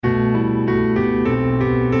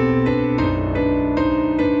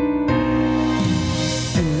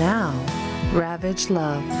Ravaged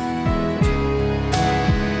Love.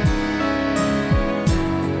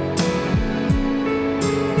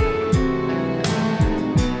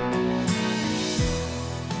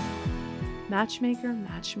 Matchmaker,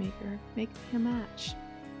 matchmaker, make me a match.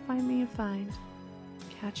 Find me a find.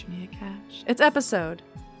 Catch me a catch. It's episode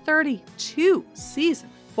 32, season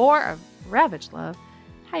 4 of Ravaged Love.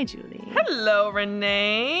 Hi, Julie. Hello,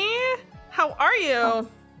 Renee. How are you?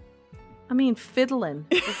 Fiddling.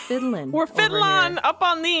 We're fiddling. We're fiddling up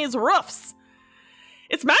on these roofs.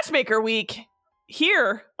 It's Matchmaker Week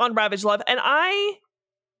here on Ravaged Love, and I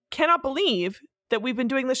cannot believe that we've been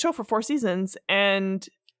doing this show for 4 seasons, and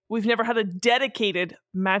we've never had a dedicated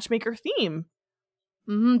matchmaker theme.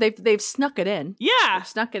 Mm-hmm. They've snuck it in. Yeah. They've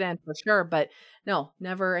snuck it in for sure, but no,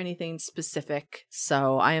 never anything specific.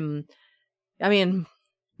 So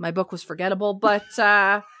my book was forgettable, but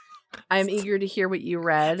I'm eager to hear what you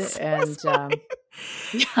read. Yeah.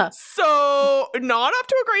 So not off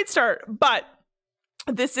to a great start, but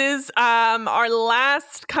this is our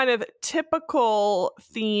last kind of typical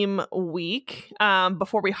theme week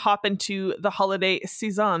before we hop into the holiday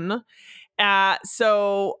season.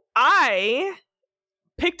 So I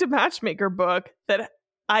picked a matchmaker book that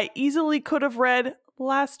I easily could have read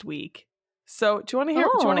last week. So do you want to hear?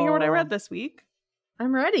 Do you want to hear what I read this week?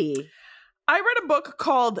 I'm ready. I read a book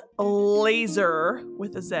called Laser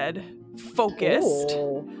with a Z, Focused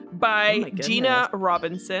by Gina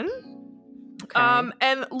Robinson. Okay.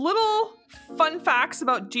 And little fun facts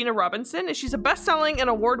about Gina Robinson is she's a best-selling and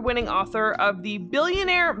award-winning author of the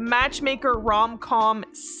Billionaire Matchmaker Rom-Com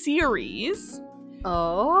series.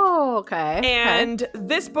 Oh, okay. And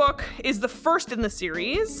this book is the first in the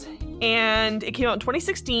series, and it came out in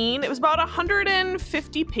 2016. It was about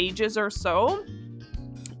 150 pages or so.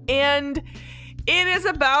 And it is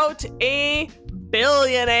about a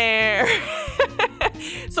billionaire.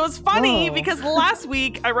 So it's funny because last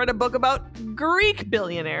week I read a book about Greek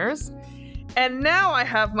billionaires, and now I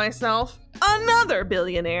have myself another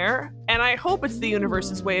billionaire, and I hope it's the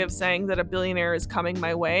universe's way of saying that a billionaire is coming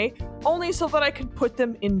my way, only so that I can put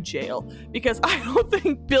them in jail, because I don't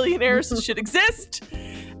think billionaires should exist.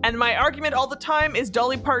 And my argument all the time is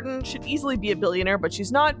Dolly Parton should easily be a billionaire, but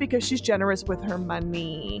she's not because she's generous with her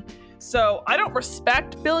money. So I don't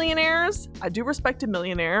respect billionaires. I do respect a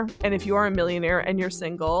millionaire. And if you are a millionaire and you're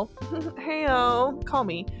single, hey-o, call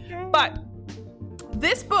me. But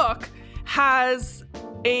this book has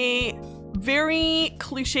a very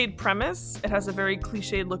cliched premise. It has a very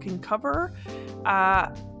cliched looking cover.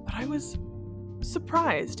 But I was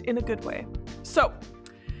surprised in a good way. So,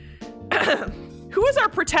 who is our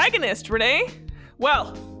protagonist, Renee?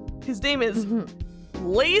 Well, his name is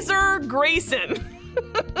Laser Grayson.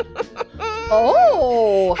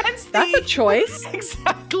 That's a choice.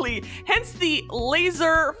 Exactly. Hence the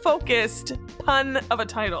laser-focused pun of a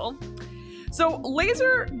title. So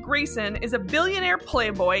Laser Grayson is a billionaire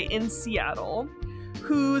playboy in Seattle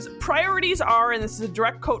whose priorities are, and this is a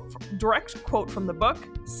direct quote from the book,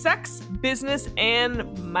 sex, business,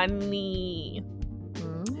 and money.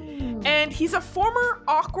 And he's a former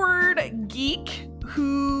awkward geek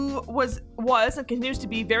who was and continues to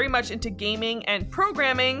be very much into gaming and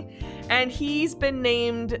programming, and he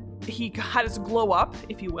had his glow up,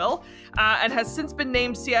 if you will, and has since been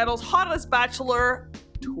named Seattle's hottest bachelor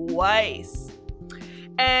twice.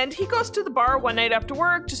 And he goes to the bar one night after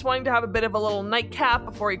work, just wanting to have a bit of a little nightcap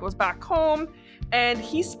before he goes back home. And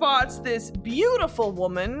he spots this beautiful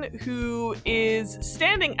woman who is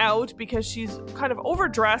standing out because she's kind of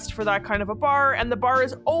overdressed for that kind of a bar. And the bar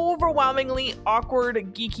is overwhelmingly awkward,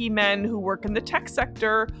 geeky men who work in the tech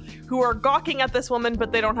sector who are gawking at this woman,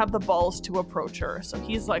 but they don't have the balls to approach her. So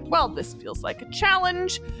he's like, well, this feels like a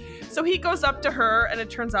challenge. So he goes up to her, and it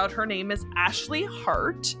turns out her name is Ashley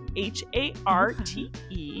Harte,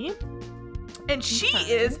 H-A-R-T-E. And she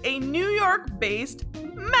is a New York-based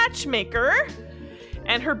matchmaker.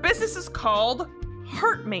 And her business is called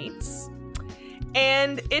Heartmates.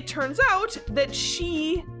 And it turns out that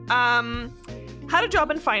she had a job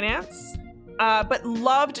in finance, but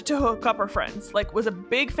loved to hook up her friends, was a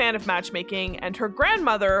big fan of matchmaking. And her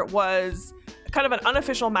grandmother was kind of an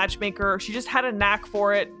unofficial matchmaker. She just had a knack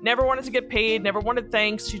for it, never wanted to get paid, never wanted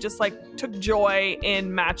thanks. She just took joy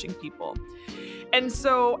in matching people. And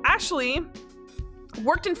so Ashley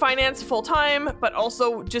worked in finance full time, but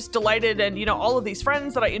also just delighted, and all of these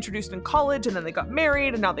friends that I introduced in college, and then they got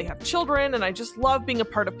married and now they have children, and I just love being a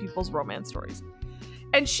part of people's romance stories.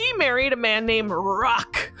 And she married a man named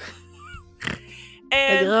Ruck.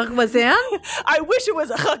 And Ruck Voisin? I wish it was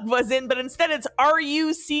Ruck Voisin, but instead it's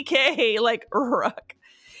R-U-C-K, like Ruck.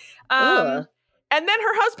 And then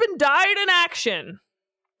her husband died in action.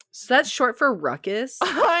 So that's short for ruckus?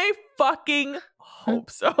 I fucking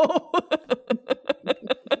hope so.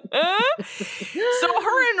 So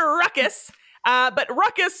her and Ruckus, but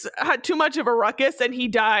Ruckus had too much of a ruckus and he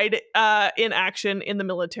died in action in the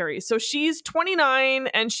military. So she's 29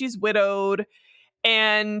 and she's widowed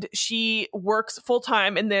and she works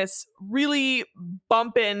full-time in this really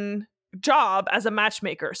bumpin' job as a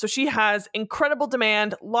matchmaker. So she has incredible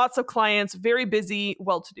demand, lots of clients, very busy,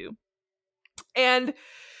 well-to-do. And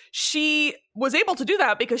she was able to do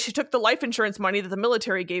that because she took the life insurance money that the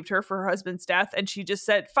military gave her for her husband's death. And she just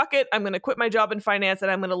said, fuck it, I'm going to quit my job in finance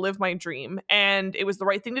and I'm going to live my dream. And it was the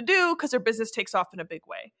right thing to do because her business takes off in a big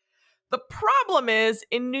way. The problem is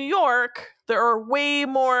in New York, there are way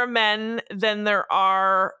more men than there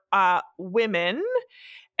are women.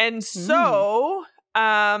 And so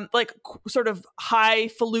sort of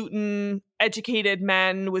highfalutin educated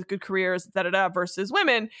men with good careers versus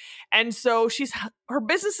women. And so her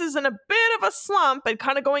business is in a bit of a slump and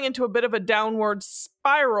kind of going into a bit of a downward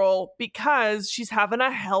spiral because she's having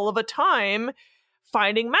a hell of a time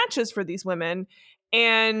finding matches for these women.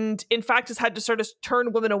 And in fact has had to sort of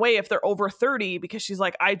turn women away if they're over 30 because she's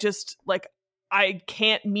like, I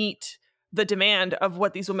can't meet the demand of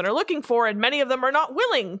what these women are looking for. And many of them are not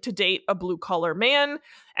willing to date a blue collar man.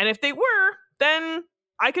 And if they were, then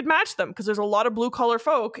I could match them because there's a lot of blue collar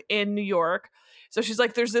folk in New York. So she's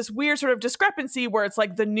like, there's this weird sort of discrepancy where it's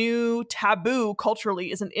like the new taboo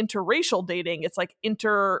culturally isn't interracial dating. It's like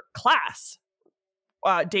interclass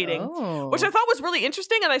dating, which I thought was really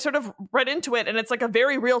interesting. And I sort of read into it and it's like a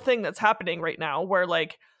very real thing that's happening right now where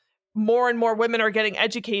like more and more women are getting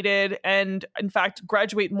educated and in fact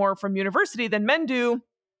graduate more from university than men do.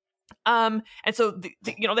 And so,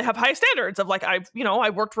 they have high standards of like, I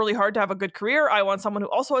worked really hard to have a good career. I want someone who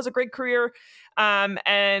also has a great career.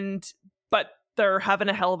 But they're having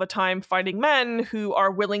a hell of a time finding men who are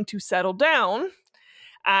willing to settle down.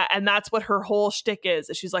 And that's what her whole shtick is.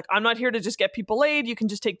 She's like, I'm not here to just get people laid. You can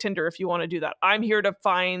just take Tinder if you want to do that. I'm here to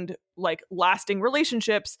find like lasting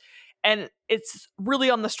relationships. And it's really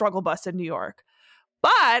on the struggle bus in New York.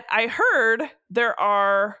 But I heard there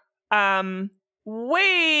are lots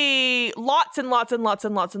and lots and lots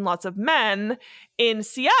and lots and lots of men in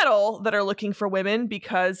Seattle that are looking for women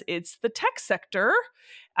because it's the tech sector.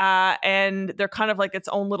 And they're kind of like its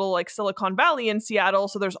own little like Silicon Valley in Seattle.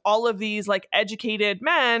 So there's all of these like educated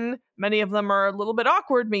men. Many of them are a little bit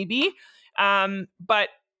awkward maybe. But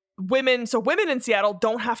women in Seattle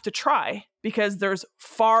don't have to try because there's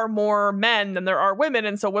far more men than there are women.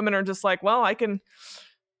 And so women are just like, well, I can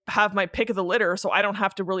have my pick of the litter, so I don't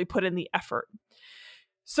have to really put in the effort.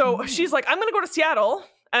 So she's like, I'm going to go to Seattle.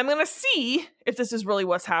 I'm going to see if this is really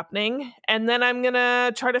what's happening. And then I'm going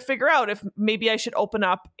to try to figure out if maybe I should open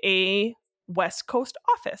up a West Coast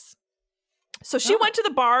office. So she went to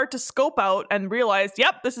the bar to scope out and realized,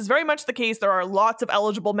 yep, this is very much the case. There are lots of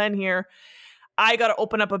eligible men here. I got to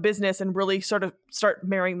open up a business and really sort of start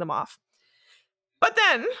marrying them off. But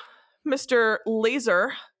then Mr.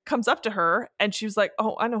 Laser comes up to her and she's like,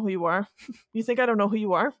 oh, I know who you are. You think I don't know who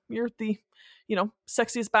you are? You're the,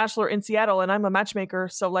 sexiest bachelor in Seattle and I'm a matchmaker.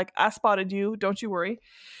 So like I spotted you. Don't you worry.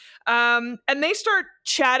 And they start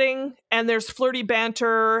chatting and there's flirty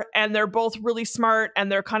banter and they're both really smart and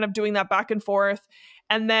they're kind of doing that back and forth.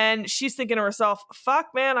 And then she's thinking to herself,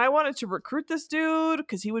 fuck, man, I wanted to recruit this dude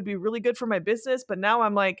because he would be really good for my business. But now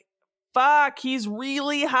I'm like, fuck, he's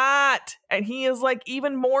really hot. And he is like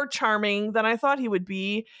even more charming than I thought he would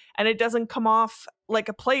be. And it doesn't come off like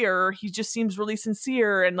a player. He just seems really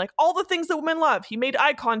sincere and like all the things that women love. He made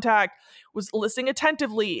eye contact, was listening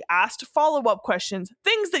attentively, asked follow-up questions,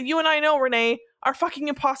 things that you and I know, Renee, are fucking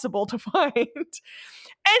impossible to find.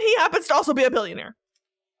 And he happens to also be a billionaire.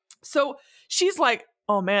 So she's like,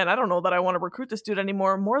 oh man, I don't know that I want to recruit this dude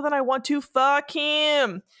anymore more than I want to fuck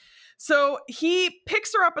him. So he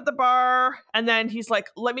picks her up at the bar and then he's like,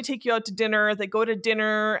 let me take you out to dinner. They go to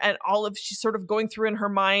dinner and she's sort of going through in her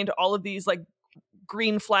mind all of these like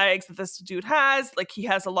green flags that this dude has. Like he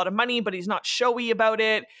has a lot of money, but he's not showy about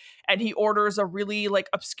it. And he orders a really like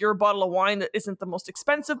obscure bottle of wine that isn't the most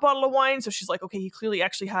expensive bottle of wine. So she's like, okay, he clearly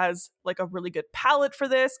actually has like a really good palate for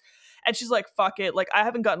this. And she's like, fuck it. Like I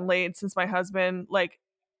haven't gotten laid since my husband. Like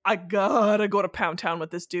I gotta go to Pound Town with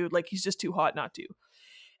this dude. Like he's just too hot not to.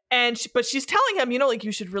 But she's telling him, like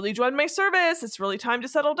you should really join my service. It's really time to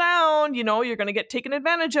settle down. You're going to get taken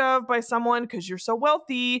advantage of by someone because you're so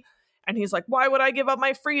wealthy. And he's like, why would I give up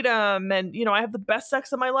my freedom? And, I have the best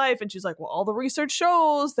sex of my life. And she's like, well, all the research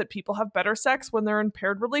shows that people have better sex when they're in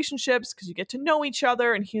paired relationships because you get to know each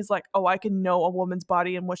other. And he's like, oh, I can know a woman's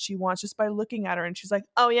body and what she wants just by looking at her. And she's like,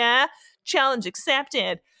 oh, yeah, challenge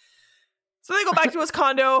accepted. So they go back to his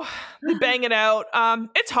condo. They bang it out.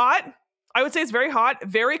 It's hot. I would say it's very hot,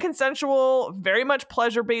 very consensual, very much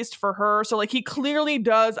pleasure-based for her. So, like, he clearly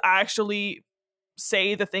does actually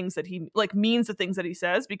say the things that he, like, means the things that he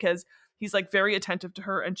says, because he's, like, very attentive to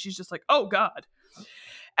her. And she's just like, oh, God.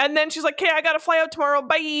 And then she's like, okay, I got to fly out tomorrow.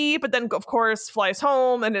 Bye. But then, of course, flies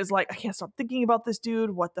home and is like, I can't stop thinking about this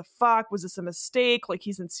dude. What the fuck? Was this a mistake? Like,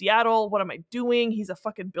 he's in Seattle. What am I doing? He's a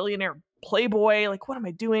fucking billionaire playboy. Like, what am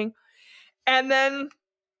I doing? And then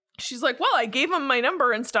she's like, well, I gave him my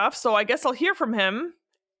number and stuff, so I guess I'll hear from him.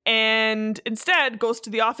 And instead goes to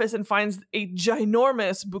the office and finds a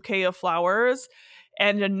ginormous bouquet of flowers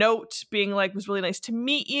and a note being like, it was really nice to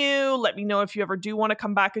meet you. Let me know if you ever do want to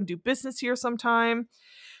come back and do business here sometime.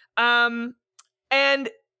 And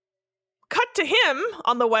cut to him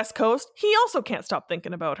on the West Coast. He also can't stop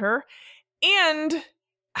thinking about her and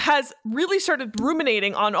has really started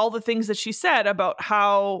ruminating on all the things that she said about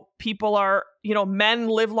how people are, you know, men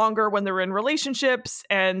live longer when they're in relationships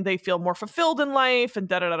and they feel more fulfilled in life and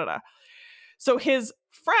da-da-da-da-da. So his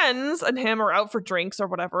friends and him are out for drinks or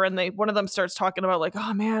whatever, and one of them starts talking about like,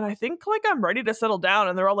 oh man, I think like I'm ready to settle down.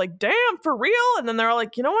 And they're all like, damn, for real? And then they're all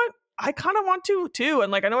like, you know what? I kind of want to too. And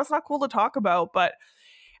like, I know it's not cool to talk about, but...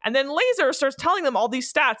 And then Laser starts telling them all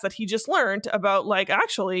these stats that he just learned about like,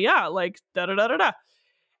 actually, yeah, like da-da-da-da-da.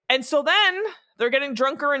 And so then they're getting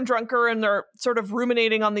drunker and drunker and they're sort of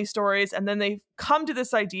ruminating on these stories. And then they come to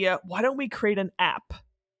this idea, why don't we create an app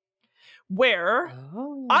where,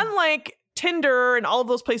 unlike Tinder and all of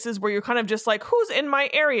those places where you're kind of just like, who's in my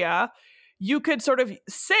area? You could sort of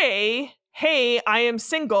say, hey, I am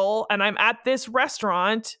single and I'm at this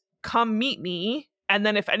restaurant. Come meet me. And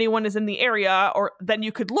then if anyone is in the area, or then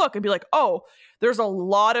you could look and be like, oh, there's a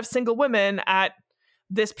lot of single women at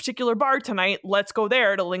this particular bar tonight, let's go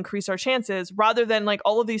there. It'll increase our chances, rather than like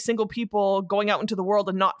all of these single people going out into the world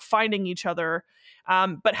and not finding each other,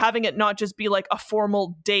 but having it not just be like a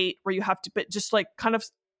formal date where you have to, but just like kind of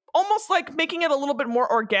almost like making it a little bit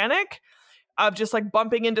more organic of just like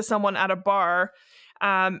bumping into someone at a bar.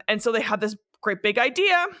 And so they have this great big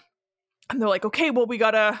idea and they're like, okay, well, we're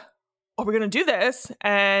going to do this.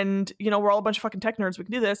 And, you know, we're all a bunch of fucking tech nerds. We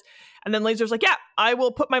can do this. And then Laser's like, yeah, I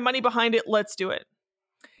will put my money behind it. Let's do it.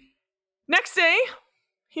 Next day,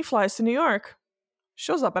 he flies to New York,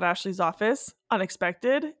 shows up at Ashley's office,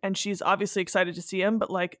 unexpected, and she's obviously excited to see him, but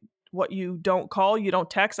like, what, you don't call, you don't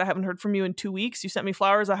text, I haven't heard from you in 2 weeks, you sent me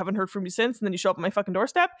flowers, I haven't heard from you since, and then you show up at my fucking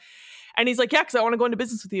doorstep. And he's like, yeah, because I want to go into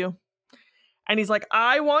business with you. And he's like,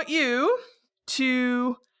 I want you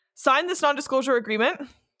to sign this non-disclosure agreement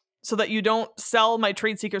so that you don't sell my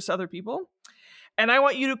trade secrets to other people. And I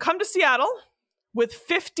want you to come to Seattle with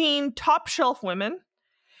 15 top shelf women,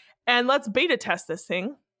 and let's beta test this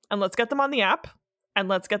thing, and let's get them on the app, and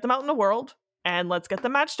let's get them out in the world, and let's get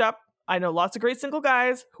them matched up. I know lots of great single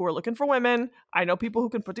guys who are looking for women. I know people who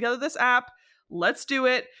can put together this app. Let's do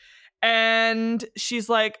it. And she's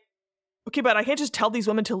like, okay, but I can't just tell these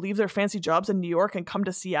women to leave their fancy jobs in New York and come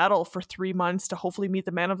to Seattle for 3 months to hopefully meet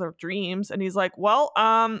the man of their dreams. And he's like, well,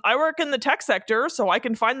 I work in the tech sector, so I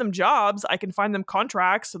can find them jobs. I can find them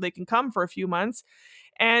contracts so they can come for a few months.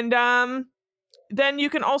 And then you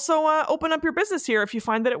can also open up your business here if you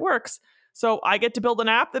find that it works. So I get to build an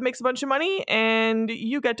app that makes a bunch of money, and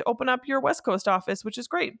you get to open up your West Coast office, which is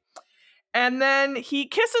great. And then he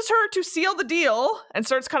kisses her to seal the deal and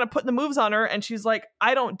starts kind of putting the moves on her. And she's like,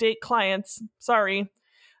 I don't date clients. Sorry.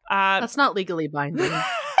 That's not legally binding.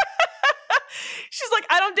 She's like,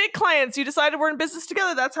 I don't date clients. You decided we're in business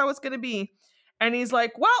together. That's how it's going to be. And he's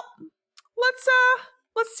like, well,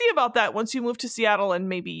 let's see about that once you move to Seattle and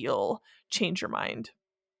maybe you'll change your mind.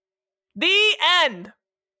 The end.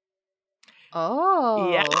 Oh.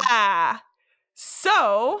 Yeah.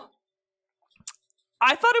 So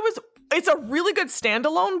I thought it's a really good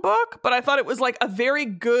standalone book, but I thought it was like a very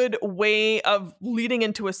good way of leading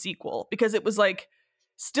into a sequel, because it was like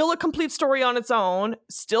still a complete story on its own,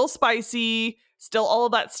 still spicy, still all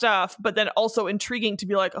of that stuff, but then also intriguing to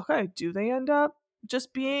be like, okay, do they end up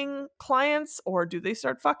just being clients, or do they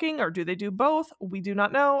start fucking, or do they do both? We do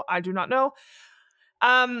not know. I do not know.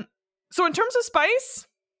 So in terms of spice,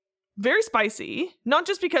 very spicy, not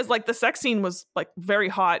just because like the sex scene was like very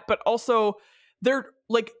hot, but also there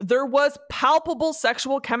was palpable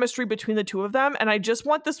sexual chemistry between the two of them. And I just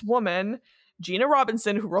want this woman, Gina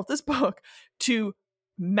Robinson, who wrote this book, to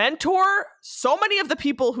mentor so many of the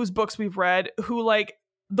people whose books we've read, who like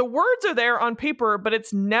the words are there on paper, but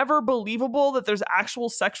it's never believable that there's actual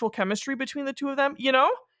sexual chemistry between the two of them, you know?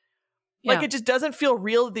 Like, it just doesn't feel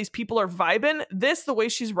real that these people are vibing. This, the way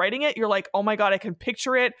she's writing it, you're like, oh my God, I can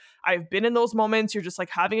picture it. I've been in those moments. You're just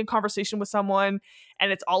like having a conversation with someone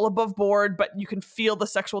and it's all above board, but you can feel the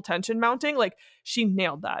sexual tension mounting. Like, she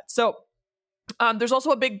nailed that. So there's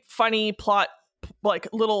also a big funny plot, like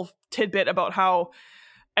little tidbit about how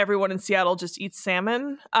everyone in Seattle just eats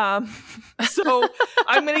salmon. So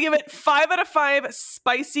I'm going to give it 5 out of 5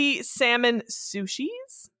 spicy salmon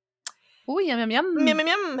sushis. Oh, yum, yum, yum. Yum, yum,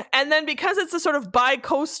 yum. And then because it's a sort of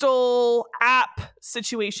bi-coastal app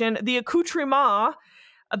situation, the accoutrement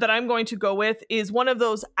that I'm going to go with is one of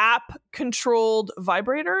those app-controlled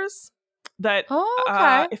vibrators that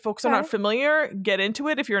if folks are not familiar, get into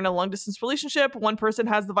it. If you're in a long-distance relationship, one person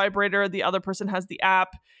has the vibrator, the other person has the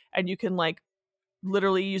app, and you can like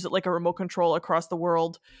literally use it like a remote control across the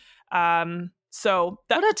world. So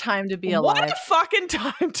what a time to be alive. What a fucking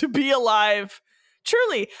time to be alive.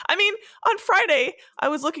 Truly. I mean, on Friday, I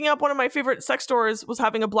was looking up, one of my favorite sex stores was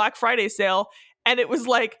having a Black Friday sale, and it was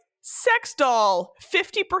like, sex doll,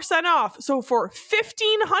 50% off. So for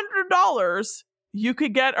 $1,500, you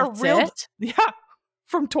could get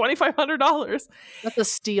from $2,500. That's a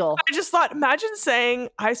steal. I just thought, imagine saying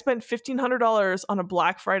I spent $1,500 on a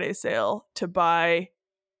Black Friday sale to buy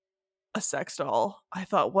a sex doll. I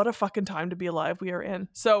thought, what a fucking time to be alive we are in.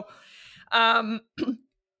 So,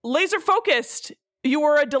 laser focused. You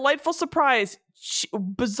were a delightful surprise.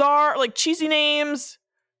 Bizarre, like cheesy names,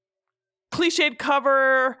 cliched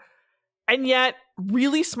cover, and yet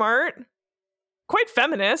really smart. Quite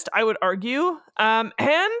feminist, I would argue. And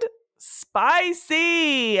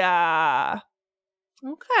spicy. Okay.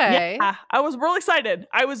 Yeah, I was real excited.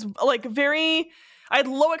 I was like I had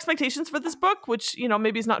low expectations for this book, which, you know,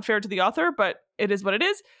 maybe is not fair to the author, but it is what it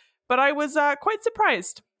is. But I was quite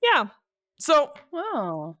surprised. Yeah. So,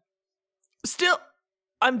 wow. Still,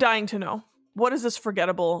 I'm dying to know. What is this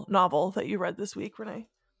forgettable novel that you read this week, Renee?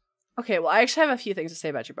 Okay, well, I actually have a few things to say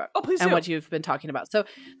about your book. Oh, please and do. What you've been talking about. So,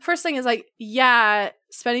 first thing is like, yeah,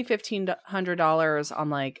 spending $1,500 on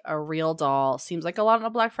like a real doll seems like a lot on a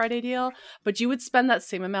Black Friday deal, but you would spend that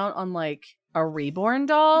same amount on like a reborn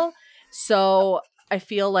doll. So, I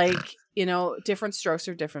feel like, you know, different strokes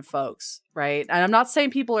are different folks, right? And I'm not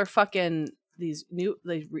saying people are fucking these new,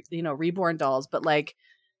 you know, reborn dolls, but like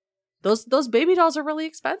those baby dolls are really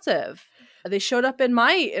expensive. They showed up in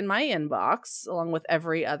my inbox along with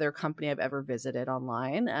every other company I've ever visited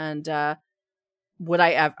online, and I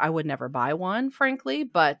would never buy one, frankly,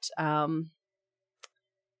 but I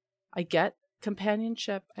get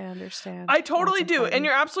companionship. I understand. I totally do, and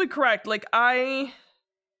you're absolutely correct. Like,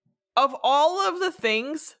 of all of the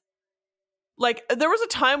things, like, there was a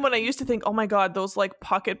time when I used to think, oh my God, those like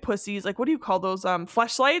pocket pussies, like, what do you call those?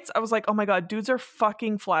 Fleshlights? I was like, oh my God, dudes are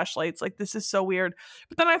fucking flashlights. Like, this is so weird.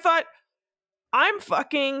 But then I thought, I'm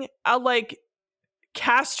fucking a like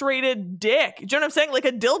castrated dick. Do you know what I'm saying? Like,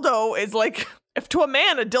 a dildo is like, if to a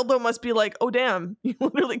man, a dildo must be like, oh damn, you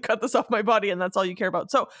literally cut this off my body and that's all you care about.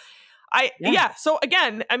 So so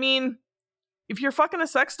again, I mean, if you're fucking a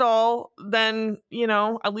sex doll, then, you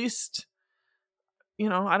know, at least, you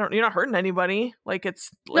know, you're not hurting anybody. Like, it's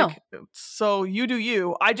like, so you do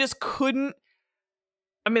you. I just couldn't.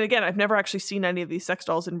 I mean, again, I've never actually seen any of these sex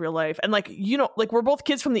dolls in real life. And like, you know, like, we're both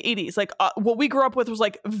kids from the 80s. Like, what we grew up with was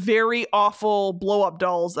like very awful blow up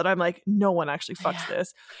dolls that I'm like, no one actually fucks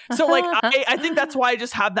this. So like, I think that's why I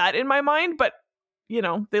just have that in my mind. But, you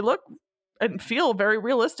know, they look and feel very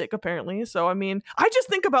realistic, apparently. So, I mean, I just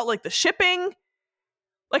think about like the shipping.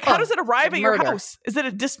 Like, how does it arrive at your house?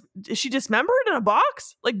 Is she dismembered in a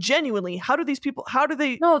box? Like, genuinely, how do they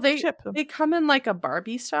ship them? They come in like a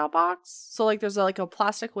Barbie style box. So like there's like a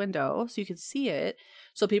plastic window so you can see it.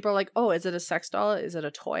 So people are like, oh, is it a sex doll? Is it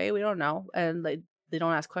a toy? We don't know. And they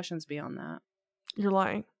don't ask questions beyond that. You're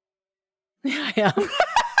lying. Yeah, I am.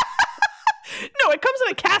 No, it comes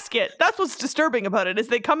in a casket. That's what's disturbing about it, is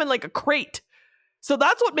they come in like a crate. So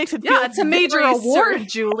that's what makes it feel. Yeah, it's a major award,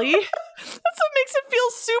 Julie. That's what makes it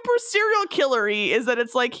feel super serial killery, is that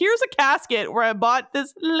it's like, here's a casket where I bought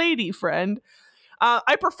this lady friend.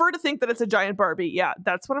 I prefer to think that it's a giant Barbie. Yeah,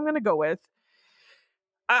 that's what I'm going to go with.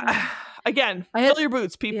 Again, fill your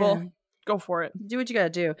boots, people. Yeah. Go for it. Do what you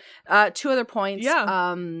got to do. 2 other points.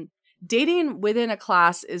 Yeah. Dating within a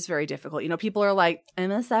class is very difficult. You know, people are like, I'm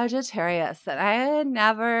a Sagittarius and I would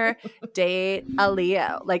never date a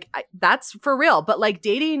Leo. Like, that's for real. But like,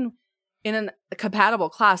 dating in a compatible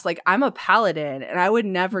class, like, I'm a Paladin and I would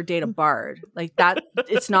never date a Bard. Like, that,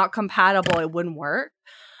 it's not compatible. It wouldn't work.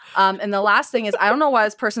 And the last thing is, I don't know why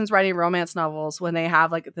this person's writing romance novels when they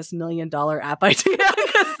have like this $1 million app idea,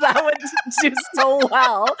 because that would do so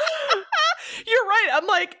well. You're right. I'm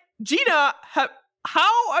like, Gina,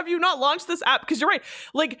 how have you not launched this app? Because you're right.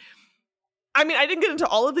 Like, I mean, I didn't get into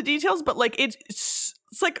all of the details, but like it's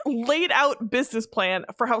like laid out business plan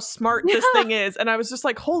for how smart this thing is. And I was just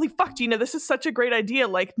like, holy fuck, Gina, this is such a great idea.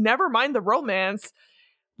 Like, never mind the romance.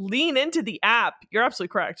 Lean into the app. You're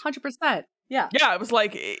absolutely correct. 100%. Yeah. Yeah, it was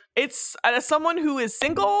like, it's as someone who is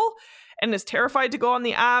single and is terrified to go on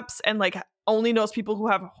the apps and like only knows people who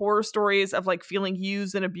have horror stories of like feeling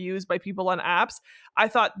used and abused by people on apps. I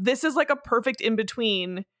thought this is like a perfect in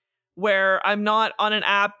between where I'm not on an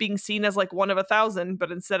app being seen as like one of 1,000,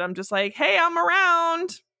 but instead I'm just like, hey, I'm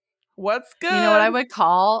around. What's good? You know what I would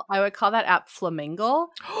call? I would call that app Flamingo.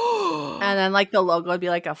 And then like the logo would be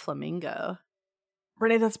like a flamingo.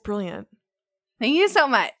 Renee, that's brilliant. Thank you so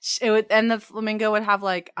much. It would, and the flamingo would have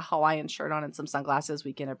like a Hawaiian shirt on and some sunglasses,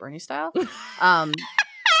 Weekend at Bernie style.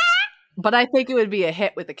 But I think it would be a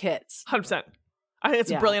hit with the kids. 100%. I think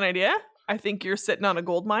it's a brilliant idea. I think you're sitting on a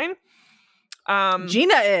gold mine.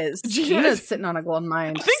 Gina's sitting on a gold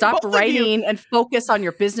mine. Stop writing and focus on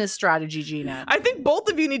your business strategy, Gina. I think both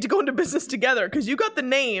of you need to go into business together because you got the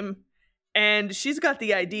name and she's got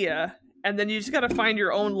the idea, and then you just got to find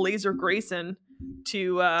your own Laser Grayson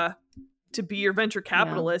to be your venture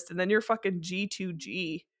capitalist, and then you're fucking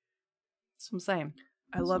G2G. That's what I'm saying.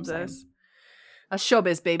 I love this. A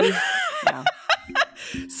showbiz, baby. Yeah.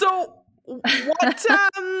 So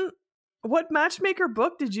what matchmaker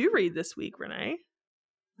book did you read this week, Renee?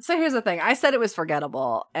 So here's the thing. I said it was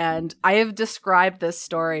forgettable, and I have described this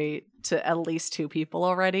story to at least 2 people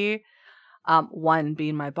already. One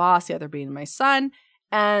being my boss, the other being my son.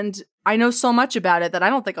 And I know so much about it that I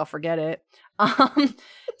don't think I'll forget it.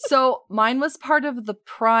 So mine was part of the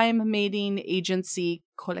Prime Mating Agency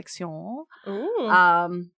collection.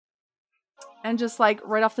 Ooh. And just like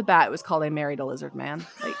right off the bat, it was called I Married a Lizard Man.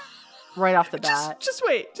 Like right off the bat. Just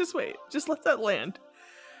wait. Just let that land.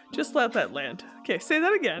 Okay, say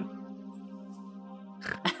that again.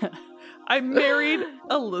 I married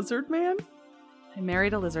a lizard man? I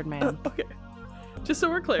Married a Lizard Man. Okay. Just so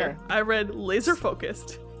we're clear, okay. I read Laser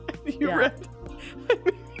Focused. You read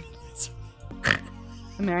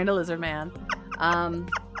I Married a Lizard Man.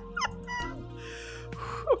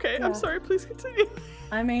 Okay, yeah. I'm sorry, please continue.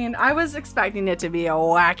 I mean, I was expecting it to be a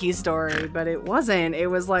wacky story, but it wasn't. It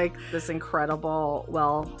was like this incredible,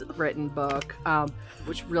 well-written book,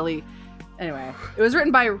 which really... Anyway, it was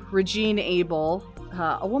written by Regine Abel,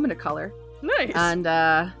 a woman of color. Nice. And,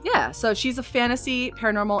 so she's a fantasy,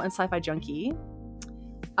 paranormal, and sci-fi junkie.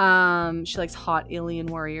 She likes hot alien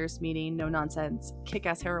warriors meeting no-nonsense,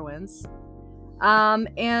 kick-ass heroines.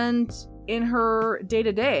 And... in her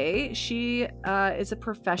day-to-day, she is a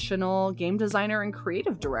professional game designer and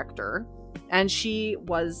creative director. And she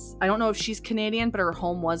was, I don't know if she's Canadian, but her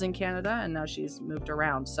home was in Canada, and now she's moved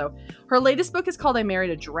around. So her latest book is called I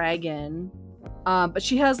Married a Dragon. But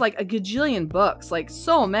she has like a gajillion books, like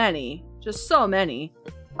so many, just so many.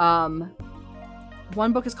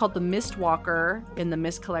 One book is called The Mistwalker in the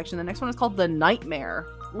Mist Collection. The next one is called The Nightmare,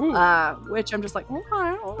 which I'm just like,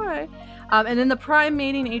 okay. And in the Prime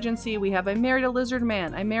Mating Agency, we have I Married a Lizard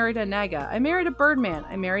Man, I Married a Naga, I Married a Birdman,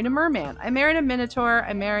 I Married a Merman, I Married a Minotaur,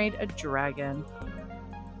 I Married a Dragon.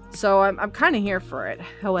 So I'm kind of here for it.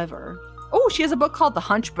 However, she has a book called The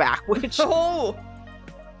Hunchback, which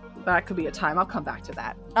that could be a time. I'll come back to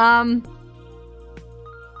that.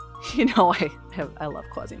 You know, I love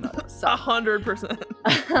Quasimodo. So 100%.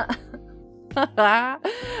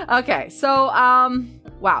 Okay, so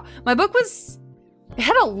wow, my book it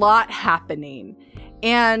had a lot happening,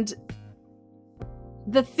 and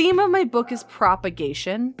the theme of my book is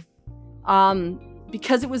propagation,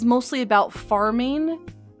 because it was mostly about farming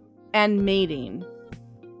and mating.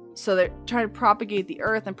 So they're trying to propagate the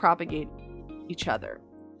earth and propagate each other.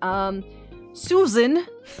 Susan,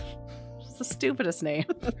 it's the stupidest name.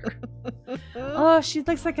 She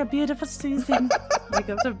looks like a beautiful Susan. Like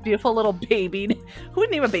a beautiful little baby. Who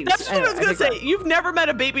would name a baby? That's what I was gonna say. You've never met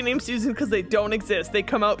a baby named Susan because they don't exist. They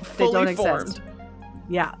come out fully formed.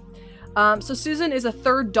 Yeah. So Susan is a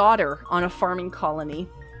third daughter on a farming colony.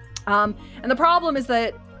 And the problem is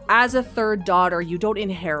that as a third daughter, you don't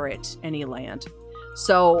inherit any land.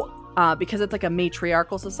 So because it's like a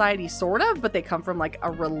matriarchal society, sort of, but they come from like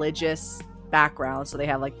a religious background, so they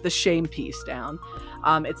have like the shame piece down.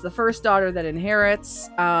 It's the first daughter that inherits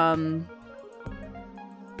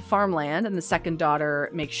farmland, and the second daughter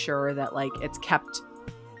makes sure that like it's kept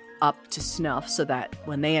up to snuff so that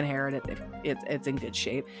when they inherit it, it's in good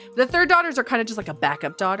shape. The third daughters are kind of just like a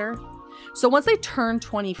backup daughter. So once they turn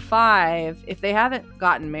 25, if they haven't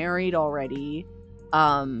gotten married already,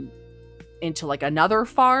 into like another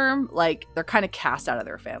farm, like they're kind of cast out of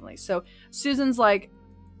their family. So Susan's like,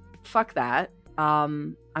 fuck that.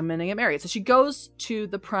 I'm gonna get married. So she goes to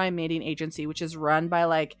the Prime Mating Agency, which is run by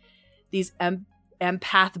like these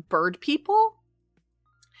empath bird people.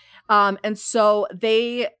 And so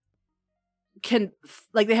they can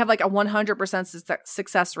like they have like a 100%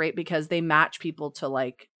 success rate because they match people to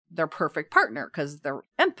like their perfect partner because they're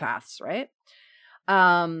empaths, right?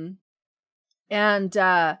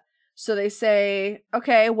 So they say,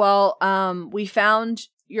 okay, well, we found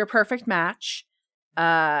your perfect match.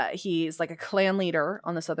 He's like a clan leader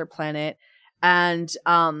on this other planet, and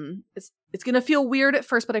it's gonna feel weird at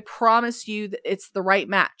first, but I promise you that it's the right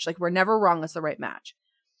match. Like, we're never wrong. It's the right match.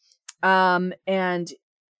 And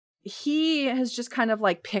he has just kind of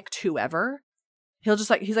like picked whoever.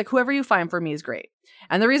 He's like, whoever you find for me is great.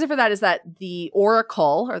 And the reason for that is that the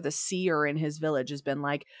oracle or the seer in his village has been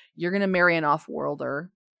like, you're going to marry an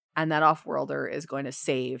off-worlder, and that off-worlder is going to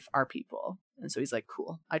save our people. And so he's like,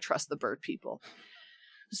 cool, I trust the bird people.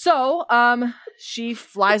 So she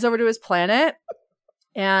flies over to his planet,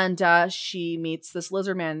 and she meets this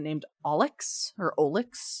lizard man named Olix.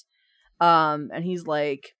 And he's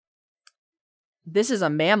like, this is a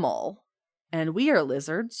mammal and we are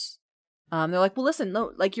lizards. They're like, well, listen,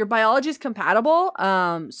 no, like your biology is compatible.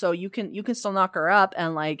 So you can still knock her up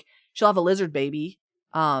and like she'll have a lizard baby.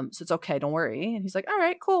 So it's okay, don't worry. And he's like, all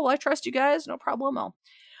right, cool. I trust you guys, no problemo.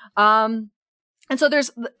 And so there's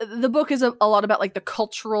the book is a lot about like the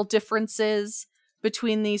cultural differences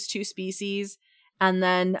between these two species. And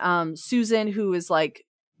then Susan, who is like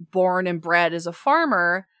born and bred as a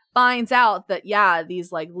farmer, finds out that, yeah,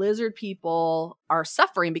 these like lizard people are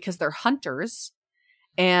suffering because they're hunters,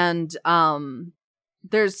 and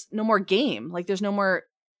there's no more game. Like there's no more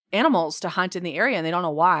animals to hunt in the area, and they don't know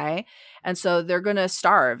why. And so they're going to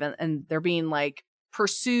starve, and they're being like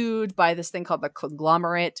pursued by this thing called the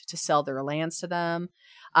conglomerate to sell their lands to them.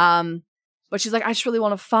 But she's like, I just really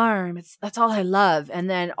want to farm. That's all I love. And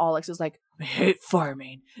then Olix is like, I hate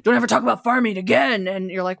farming. Don't ever talk about farming again.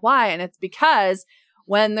 And you're like, why? And it's because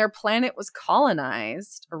when their planet was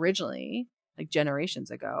colonized originally, like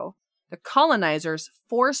generations ago, the colonizers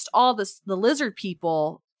forced all the lizard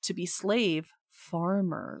people to be slave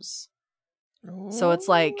farmers. So it's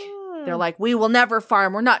like, they're like, we will never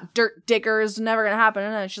farm. We're not dirt diggers. Never going to happen.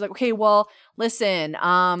 And she's like, okay, well, listen,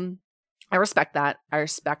 I respect that. I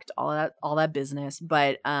respect all that business,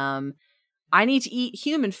 but I need to eat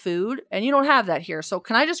human food, and you don't have that here. So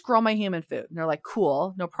can I just grow my human food? And they're like,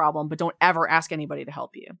 cool, no problem, but don't ever ask anybody to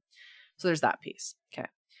help you. So there's that piece. Okay.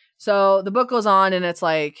 So the book goes on, and it's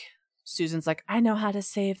like, Susan's like, I know how to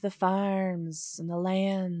save the farms and the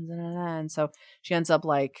lands. And so she ends up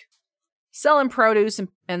like selling produce,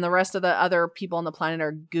 and the rest of the other people on the planet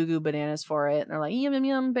are goo bananas for it. And they're like, yum, yum,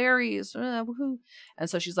 yum, berries. Woohoo. And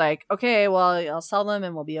so she's like, okay, well, I'll sell them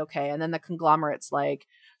and we'll be okay. And then the conglomerate's like,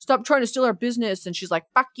 stop trying to steal our business. And she's like,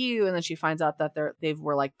 fuck you. And then she finds out that they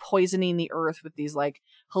were like poisoning the earth with these like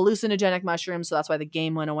hallucinogenic mushrooms. So that's why the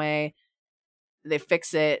game went away. They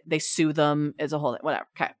fix it. They sue them. It's a whole thing. Whatever.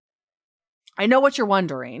 Okay. I know what you're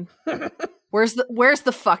wondering. Where's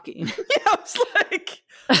the fucking? Yeah, I was like,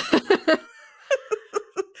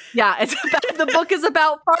 yeah, the book is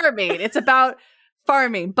about farming. It's about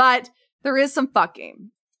farming, but there is some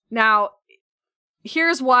fucking. Now,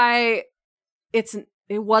 here's why it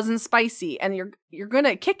wasn't spicy, and you're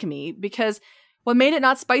gonna kick me because what made it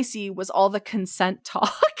not spicy was all the consent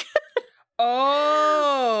talk.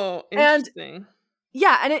 Oh, interesting. And,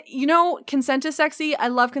 yeah, and consent is sexy. I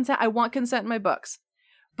love consent. I want consent in my books.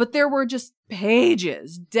 But there were just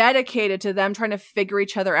pages dedicated to them trying to figure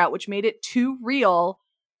each other out, which made it too real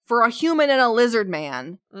for a human and a lizard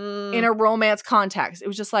man in a romance context. It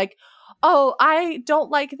was just like, oh, I don't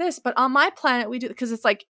like this, but on my planet we do, because it's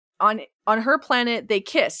like on her planet they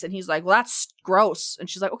kiss, and he's like, well, that's gross. And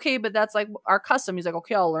she's like, okay, but that's like our custom. He's like,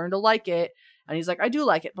 okay, I'll learn to like it. And he's like, I do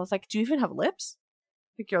like it. But I was like, do you even have lips?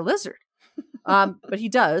 Like, you're a lizard. But he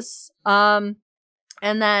does. And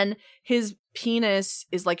then his penis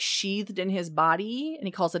is like sheathed in his body, and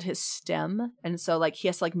he calls it his stem. And so like he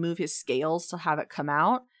has to like move his scales to have it come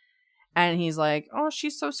out. And he's like, oh,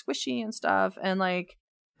 she's so squishy and stuff. And like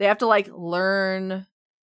they have to like learn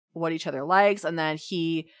what each other likes. And then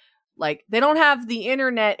he like, they don't have the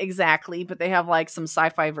internet exactly, but they have like some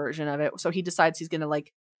sci-fi version of it. So he decides he's going to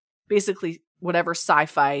like basically whatever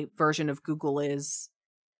sci-fi version of Google is,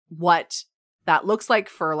 what that looks like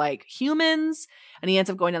for like humans. And he ends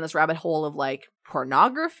up going down this rabbit hole of like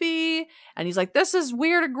pornography, and he's like, this is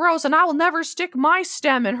weird and gross, and I will never stick my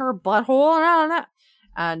stem in her butthole.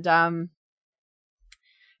 And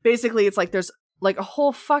basically it's like there's like a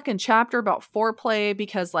whole fucking chapter about foreplay,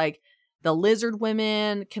 because like the lizard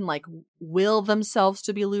women can like will themselves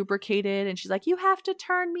to be lubricated. And she's like, you have to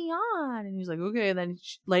turn me on. And he's like, okay. And then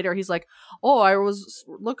later he's like, oh, I was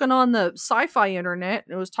looking on the sci-fi internet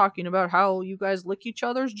and it was talking about how you guys lick each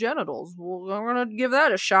other's genitals. Well, I'm going to give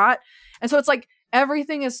that a shot. And so it's like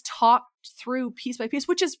everything is talked through piece by piece,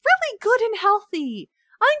 which is really good and healthy.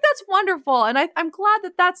 I think that's wonderful. And I'm glad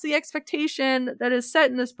that that's the expectation that is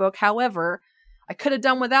set in this book. However, I could have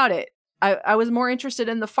done without it. I was more interested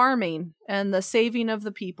in the farming and the saving of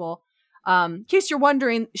the people. In case you're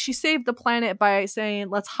wondering, she saved the planet by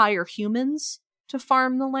saying, let's hire humans to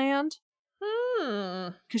farm the land.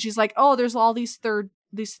 Because she's like, oh, there's all these third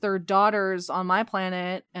daughters on my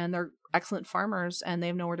planet and they're excellent farmers and they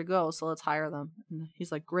have nowhere to go. So let's hire them. And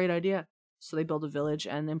he's like, great idea. So they build a village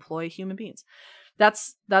and employ human beings.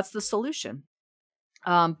 That's the solution.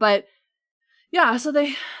 But yeah, so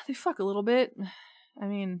they fuck a little bit. I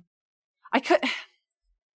mean,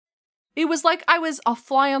 it was like I was a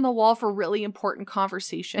fly on the wall for really important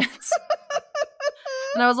conversations.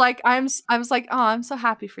 And I was like, oh, I'm so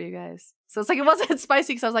happy for you guys. So it's like, it wasn't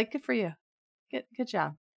spicy because I was like, good for you. Good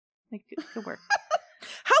job. Like, good work.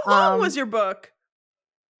 How long was your book?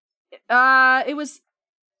 It was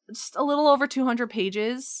just a little over 200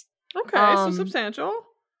 pages. Okay, so substantial.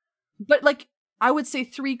 But like, I would say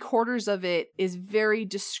 3/4 of it is very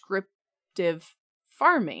descriptive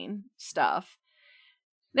farming stuff.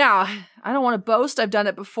 Now, I don't want to boast, I've done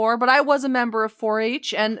it before, but I was a member of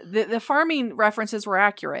 4-H and the farming references were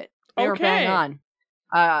accurate. They were bang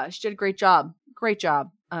on. She did a great job. Great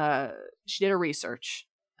job. She did her research.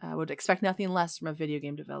 I would expect nothing less from a video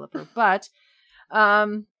game developer, but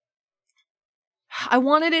I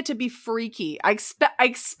wanted it to be freaky. I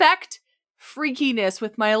expect freakiness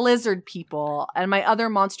with my lizard people and my other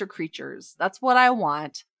monster creatures. That's what I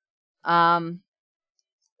want.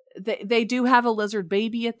 They do have a lizard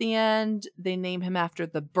baby at the end. They name him after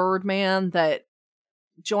the Birdman that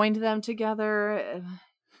joined them together.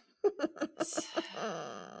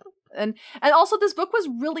 And also this book was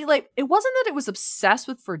really like, it wasn't that it was obsessed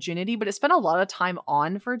with virginity, but it spent a lot of time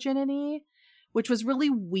on virginity, which was really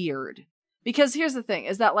weird. Because here's the thing,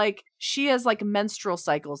 is that like she has like menstrual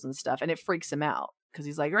cycles and stuff and it freaks him out because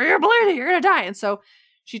he's like, you're bleeding, you're gonna die. And so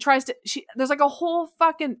there's like a whole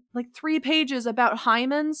fucking like 3 pages about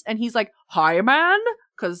hymens and he's like, hymen?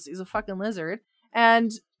 Because he's a fucking lizard.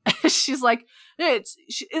 And she's like,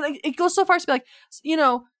 it goes so far as to be like, you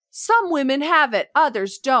know, some women have it,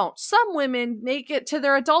 others don't. Some women make it to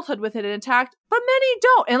their adulthood with it intact, but many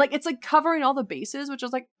don't. And like, it's like covering all the bases, which I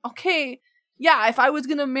was like, okay, yeah, if I was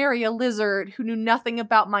going to marry a lizard who knew nothing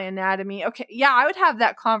about my anatomy, okay, yeah, I would have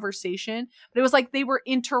that conversation. But it was like they were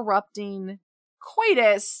interrupting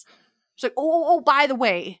coitus. It's like, oh, by the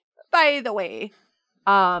way.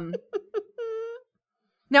 Now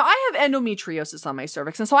I have endometriosis on my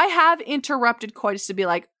cervix, and so I have interrupted coitus to be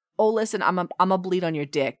like, oh, listen, I'm a bleed on your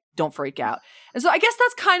dick. Don't freak out. And so I guess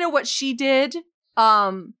that's kind of what she did.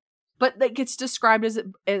 But that gets described as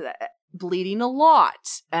bleeding a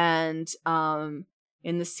lot. And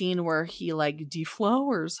in the scene where he like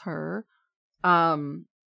deflowers her,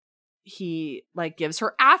 he like gives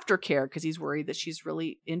her aftercare because he's worried that she's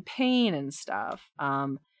really in pain and stuff.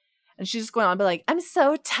 And she's just going on, but like, I'm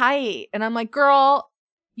so tight. And I'm like, girl,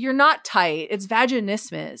 you're not tight. It's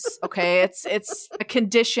vaginismus. Okay. It's a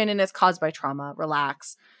condition and it's caused by trauma.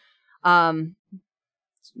 Relax.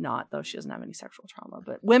 It's not, though. She doesn't have any sexual trauma,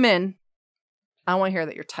 but women, I don't want to hear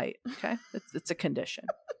that you're tight. Okay. It's a condition.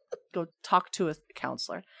 Go talk to a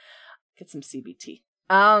counselor, get some CBT.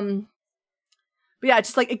 But yeah,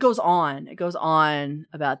 just like it goes on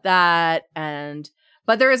about that.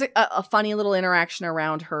 But there is a funny little interaction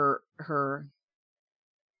around her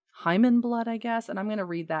hymen blood, I guess. And I'm going to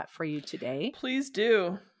read that for you today. Please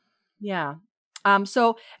do. Yeah.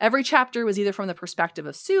 So every chapter was either from the perspective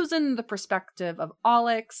of Susan, the perspective of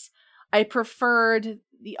Alex. I preferred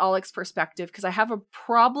the Alex perspective because I have a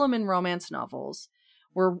problem in romance novels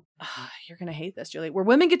where you're going to hate this, Julie, where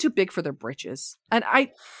women get too big for their britches. And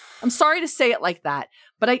I'm sorry to say it like that,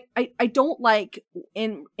 but I don't like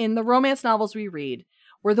in the romance novels we read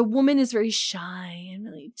where the woman is very shy and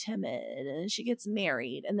really timid and she gets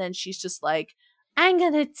married and then she's just like, I'm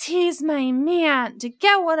going to tease my man to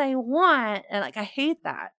get what I want. And like, I hate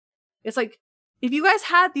that. It's like, if you guys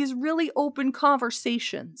had these really open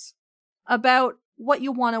conversations about what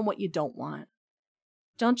you want and what you don't want,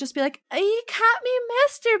 don't just be like, oh, you caught me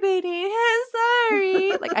masturbating.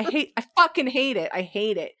 Sorry. Like, I fucking hate it. I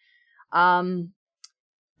hate it.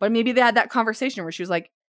 But maybe they had that conversation where she was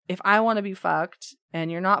like, if I want to be fucked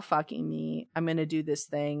and you're not fucking me, I'm going to do this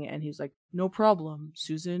thing. And he's like, no problem,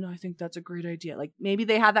 Susan. I think that's a great idea. Like maybe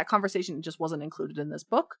they had that conversation. It just wasn't included in this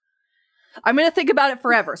book. I'm going to think about it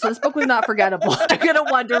forever. So this book was not forgettable. I'm going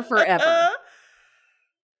to wonder forever.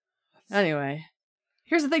 Anyway,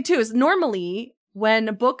 here's the thing too, is normally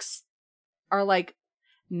when books are like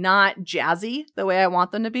not jazzy the way I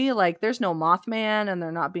want them to be, like there's no Mothman and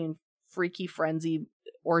they're not being freaky frenzy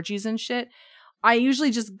orgies and shit, I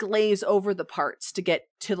usually just glaze over the parts to get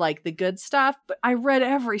to like the good stuff. But I read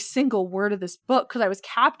every single word of this book because I was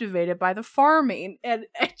captivated by the farming, and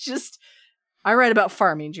I read about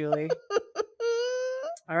farming, Julie.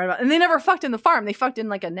 And they never fucked in the farm. They fucked in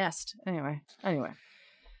like a nest. Anyway.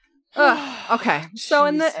 Okay.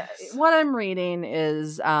 So what I'm reading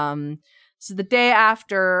is so the day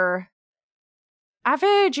after a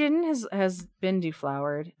virgin has been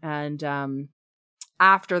deflowered, and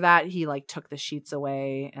after that he like took the sheets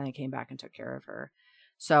away and I came back and took care of her.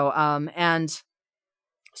 So and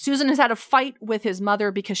Susan has had a fight with his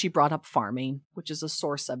mother because she brought up farming, which is a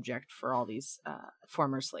sore subject for all these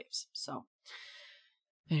former slaves. So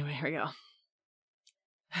anyway, here we go.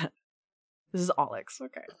 This is Alex.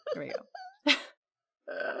 Okay, here we go.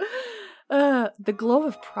 The glow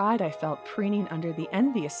of pride I felt preening under the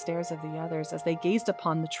envious stares of the others as they gazed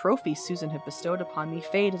upon the trophy Susan had bestowed upon me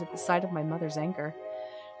faded at the sight of my mother's anger.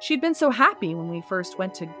 She'd been so happy when we first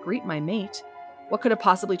went to greet my mate. What could have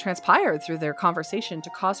possibly transpired through their conversation to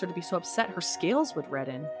cause her to be so upset her scales would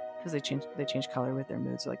redden? Because they change color with their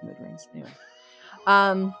moods, like mood rings. Anyway.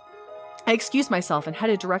 I excused myself and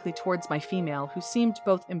headed directly towards my female, who seemed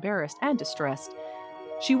both embarrassed and distressed.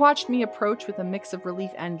 She watched me approach with a mix of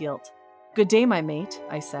relief and guilt. "Good day, my mate,"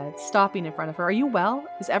 I said, stopping in front of her. "Are you well?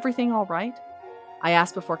 Is everything all right?" I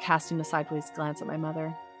asked before casting a sideways glance at my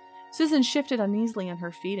mother. Susan shifted uneasily on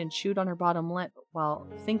her feet and chewed on her bottom lip while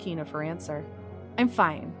thinking of her answer. "I'm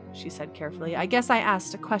fine," she said carefully. "I guess I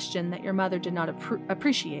asked a question that your mother did not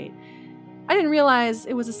appreciate. I didn't realize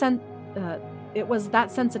it was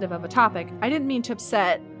that sensitive of a topic. I didn't mean to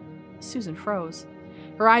upset." Susan froze,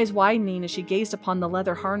 her eyes widening as she gazed upon the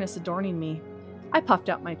leather harness adorning me. I puffed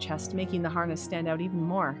out my chest, making the harness stand out even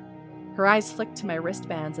more. Her eyes flicked to my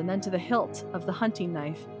wristbands and then to the hilt of the hunting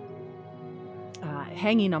knife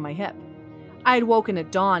hanging on my hip. I had woken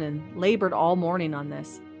at dawn and labored all morning on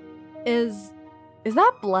this. Is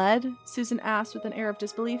that blood?" Susan asked with an air of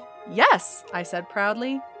disbelief. "Yes," I said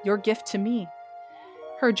proudly. "Your gift to me."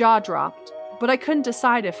 Her jaw dropped, but I couldn't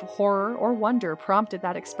decide if horror or wonder prompted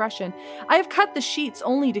that expression. "I have cut the sheets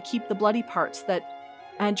only to keep the bloody parts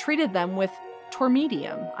and treated them with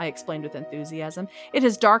tormedium," I explained with enthusiasm. "It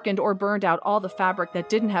has darkened or burned out all the fabric that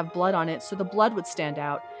didn't have blood on it so the blood would stand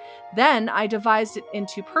out. Then I devised it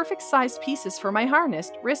into perfect-sized pieces for my harness,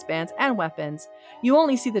 wristbands, and weapons. You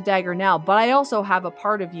only see the dagger now, but I also have a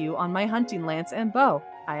part of you on my hunting lance and bow,"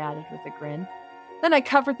 I added with a grin. Then I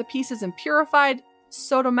covered the pieces in purified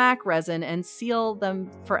Sotomac resin and sealed them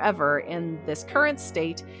forever in this current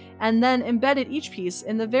state, and then embedded each piece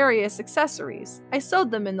in the various accessories. I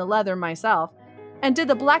sewed them in the leather myself, and did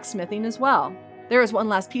the blacksmithing as well. There is one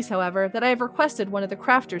last piece, however, that I have requested one of the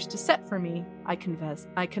crafters to set for me, I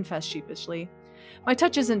confess sheepishly. My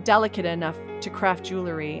touch isn't delicate enough to craft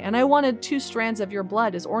jewelry, and I wanted 2 strands of your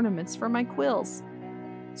blood as ornaments for my quills.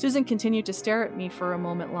 Susan continued to stare at me for a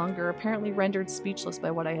moment longer, apparently rendered speechless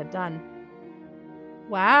by what I had done.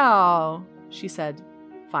 "Wow," she said,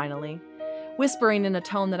 finally, whispering in a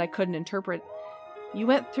tone that I couldn't interpret. "You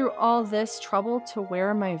went through all this trouble to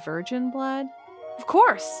wear my virgin blood?" "Of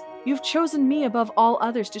course! You've chosen me above all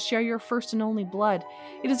others to share your first and only blood.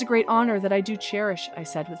 It is a great honor that I do cherish," I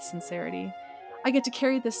said with sincerity. "I get to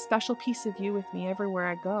carry this special piece of you with me everywhere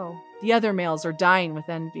I go. The other males are dying with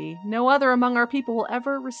envy. No other among our people will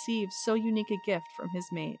ever receive so unique a gift from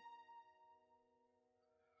his mate."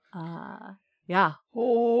 Yeah.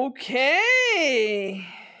 Okay.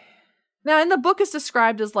 Now, in the book, it's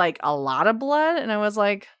described as like a lot of blood, and I was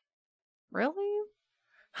like, really?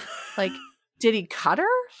 Like, did he cut her?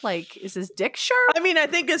 Like, is his dick sharp? I mean, I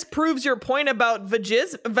think this proves your point about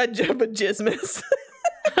vagismus.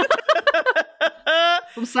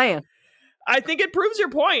 I'm saying. I think it proves your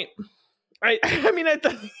point. I mean, I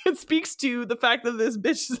think it speaks to the fact that this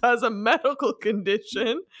bitch has a medical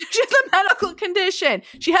condition. She has a medical condition.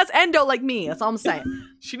 She has endo like me. That's all I'm saying.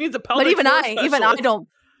 She needs a pelvic But floor specialist.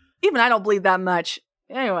 even I don't bleed that much.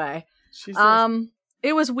 Anyway,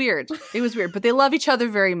 it was weird. But they love each other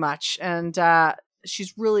very much, and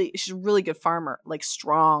she's a really good farmer, like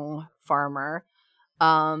strong farmer.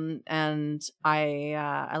 And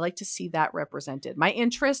I like to see that represented. My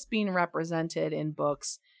interest being represented in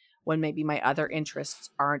books when maybe my other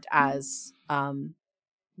interests aren't as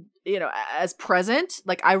as present.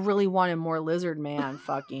 Like I really wanted more lizard man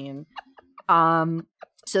fucking.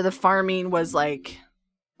 So the farming was like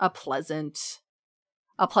a pleasant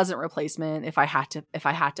replacement if I had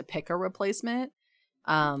to pick a replacement.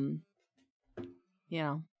 I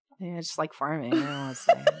just like farming. I don't know what to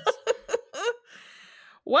say.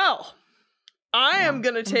 Well, I am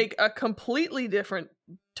going to take a completely different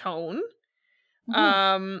tone.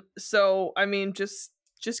 So I mean, just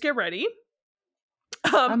get ready.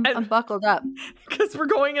 I'm buckled up because we're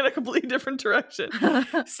going in a completely different direction.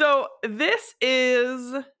 So this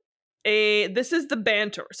is the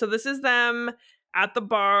banter. So this is them at the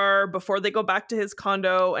bar before they go back to his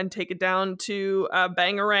condo and take it down to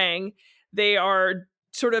Bangarang. They are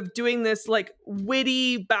sort of doing this like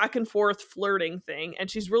witty back and forth flirting thing,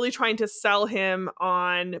 and she's really trying to sell him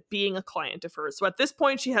on being a client of hers. So at this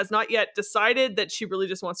point she has not yet decided that she really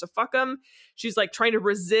just wants to fuck him. She's like trying to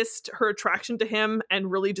resist her attraction to him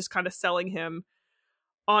and really just kind of selling him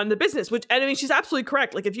on the business, which, and I mean, she's absolutely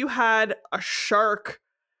correct. Like if you had a shark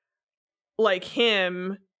like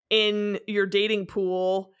him in your dating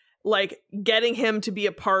pool, like getting him to be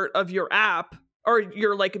a part of your app or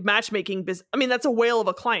your like matchmaking business, I mean, that's a whale of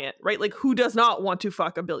a client, right? Like who does not want to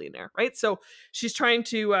fuck a billionaire, right? So she's trying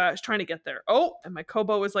to get there. Oh, and my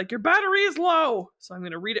Kobo is like, your battery is low. So I'm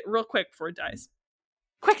going to read it real quick before it dies.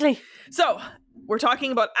 Quickly. So we're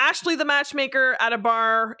talking about Ashley the matchmaker at a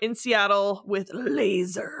bar in Seattle with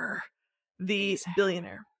Laser, the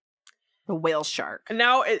billionaire. The whale shark. And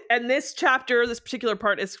now, and this chapter, this particular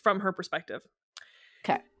part is from her perspective.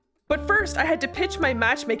 Okay. But first, I had to pitch my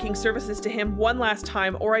matchmaking services to him one last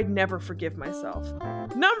time, or I'd never forgive myself.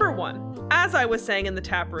 Number one, as I was saying in the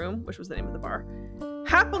tap room, which was the name of the bar,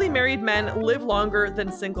 happily married men live longer than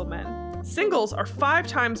single men. Singles are 5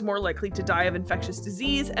 times more likely to die of infectious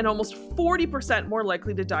disease and almost 40% more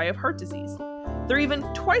likely to die of heart disease. They're even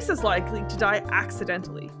twice as likely to die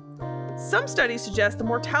accidentally. Some studies suggest the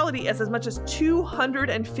mortality is as much as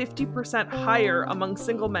 250% higher among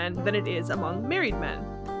single men than it is among married men.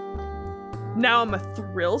 Now I'm a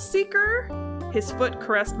thrill seeker? His foot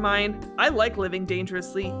caressed mine. I like living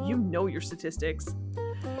dangerously. You know your statistics.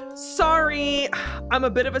 Sorry, I'm a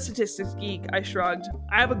bit of a statistics geek, I shrugged.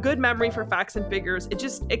 I have a good memory for facts and figures.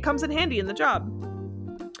 It comes in handy in the job.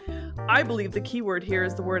 I believe the key word here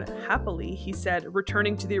is the word happily, he said,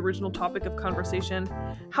 returning to the original topic of conversation.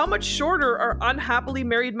 How much shorter are unhappily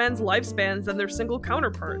married men's lifespans than their single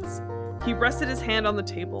counterparts? He rested his hand on the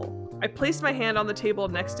table. I placed my hand on the table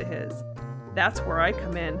next to his. That's where I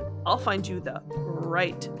come in. I'll find you the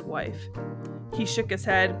right wife. He shook his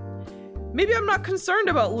head. Maybe I'm not concerned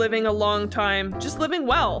about living a long time, just living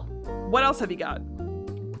well. What else have you got?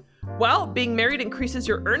 Well, being married increases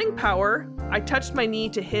your earning power. I touched my knee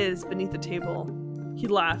to his beneath the table. He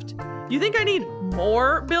laughed. You think I need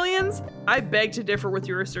more billions? I beg to differ with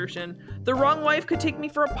your assertion. The wrong wife could take me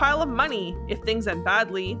for a pile of money if things end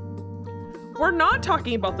badly. We're not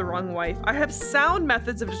talking about the wrong wife. I have sound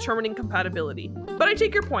methods of determining compatibility. But I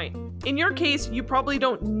take your point. In your case, you probably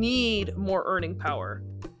don't need more earning power.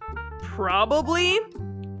 Probably?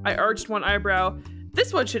 I arched one eyebrow.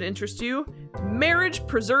 This one should interest you. Marriage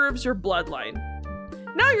preserves your bloodline.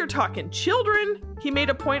 Now you're talking children. He made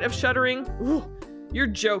a point of shuddering. Ooh, you're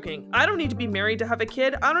joking. I don't need to be married to have a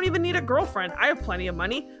kid. I don't even need a girlfriend. I have plenty of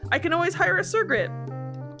money. I can always hire a surrogate.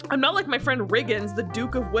 I'm not like my friend Riggins, the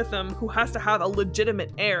Duke of Witham, who has to have a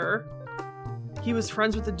legitimate heir. He was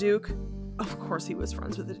friends with the Duke. Of course he was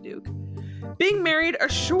friends with the Duke. Being married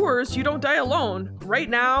assures you don't die alone. Right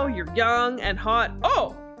now, you're young and hot.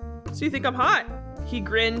 Oh, so you think I'm hot? He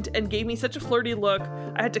grinned and gave me such a flirty look,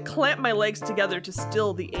 I had to clamp my legs together to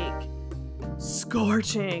still the ache.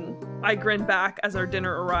 Scorching, I grinned back as our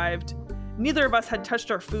dinner arrived. Neither of us had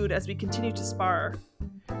touched our food as we continued to spar.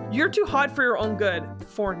 You're too hot for your own good,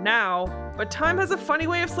 for now, but time has a funny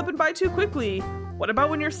way of slipping by too quickly. What about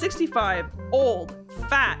when you're 65, old,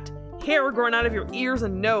 fat, hair growing out of your ears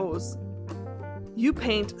and nose? You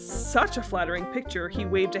paint such a flattering picture, he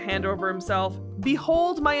waved a hand over himself.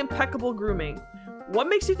 Behold my impeccable grooming. What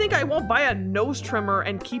makes you think I won't buy a nose trimmer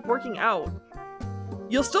and keep working out?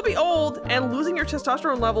 You'll still be old and losing your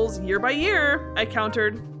testosterone levels year by year, I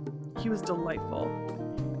countered. He was delightful.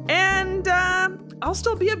 And I'll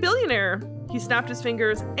still be a billionaire. He snapped his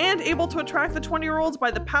fingers, and able to attract the 20-year-olds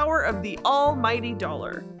by the power of the almighty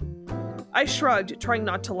dollar. I shrugged, trying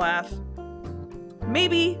not to laugh.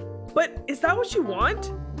 Maybe, but is that what you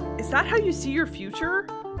want? Is that how you see your future?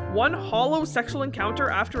 One hollow sexual encounter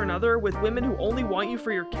after another with women who only want you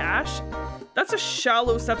for your cash? That's a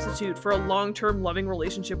shallow substitute for a long-term loving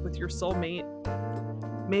relationship with your soulmate.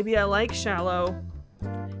 maybe I like shallow.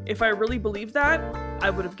 If I really believed that, I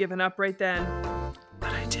would have given up right then.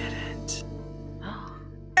 But I didn't.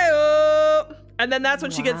 Ayo! And then that's when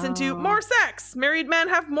she gets into more sex. Married men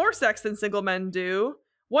have more sex than single men do.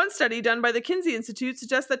 One study done by the Kinsey Institute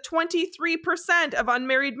suggests that 23% of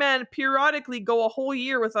unmarried men periodically go a whole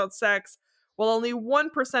year without sex, while only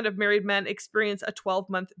 1% of married men experience a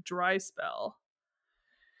 12-month dry spell.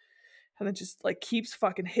 And it just like keeps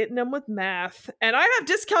fucking hitting them with math. And I have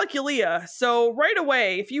dyscalculia. So right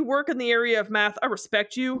away, if you work in the area of math, I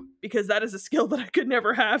respect you, because that is a skill that I could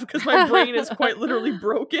never have, because my brain is quite literally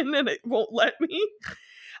broken and it won't let me.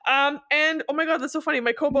 And oh my God, that's so funny.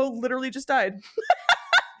 My Kobo literally just died.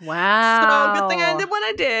 Wow. So good thing I ended when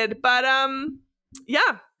I did. But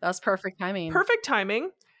yeah. That's perfect timing. Perfect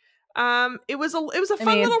timing. It was a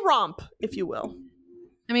fun little romp, if you will.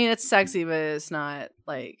 I mean, it's sexy, but it's not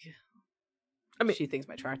like... I mean, she thinks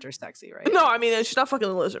my tractor's sexy, right? No, I mean, she's not fucking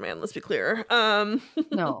the lizard man, let's be clear.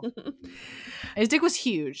 No. His dick was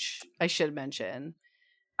huge, I should mention.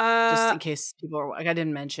 Just in case people are... Like, I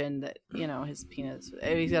didn't mention that, you know, his penis...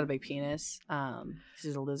 He's got a big penis.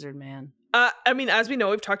 He's a lizard man. I mean, as we know,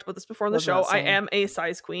 we've talked about this before on the show, I am a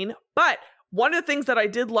size queen. But one of the things that I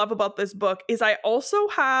did love about this book is I also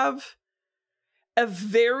have a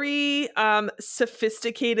very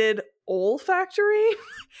sophisticated olfactory.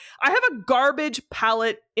 I have a garbage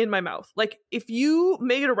palate in my mouth. Like, if you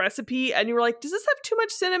made a recipe and you were like, does this have too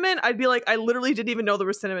much cinnamon? I'd be like, I literally didn't even know there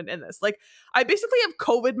was cinnamon in this. Like, I basically have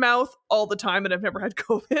COVID mouth all the time, and I've never had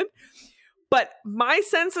COVID. But my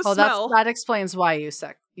sense of smell... that explains why you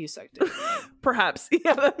sucked it. Perhaps.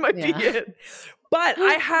 Yeah, that might be it. But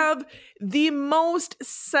I have the most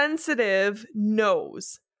sensitive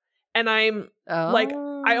nose. And I'm like,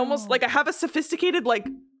 I almost like, I have a sophisticated like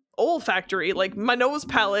olfactory. Like, my nose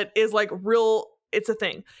palate is like real, it's a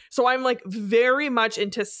thing. So I'm like very much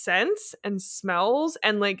into scents and smells.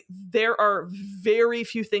 And like, there are very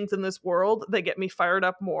few things in this world that get me fired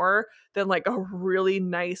up more than like a really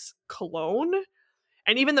nice cologne.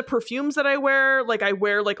 And even the perfumes that I wear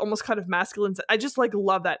like almost kind of masculine. I just like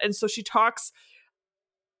love that. And so she talks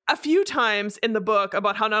a few times in the book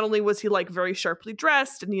about how not only was he like very sharply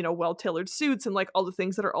dressed and, you know, well-tailored suits and like all the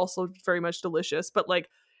things that are also very much delicious, but like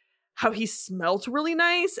how he smelled really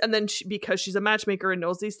nice. And then because she's a matchmaker and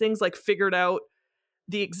knows these things, like figured out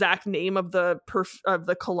the exact name of the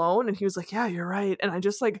cologne. And he was like, yeah, you're right. And I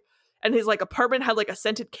just like, and his like apartment had like a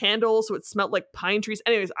scented candle, so it smelled like pine trees.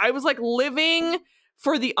 Anyways, I was like living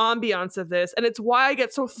for the ambiance of this. And it's why I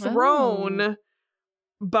get so thrown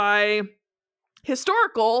by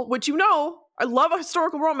historical, which, you know, I love a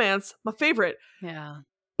historical romance, my favorite. Yeah.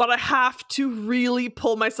 But I have to really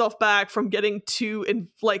pull myself back from getting too in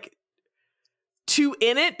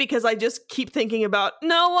it, because I just keep thinking about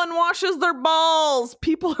no one washes their balls.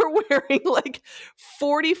 People are wearing like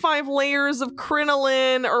 45 layers of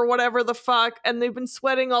crinoline or whatever the fuck, and they've been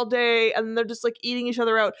sweating all day, and they're just like eating each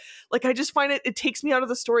other out. Like, I just find it takes me out of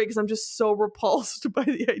the story because I'm just so repulsed by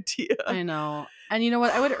the idea. I know. And you know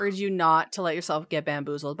what? I would urge you not to let yourself get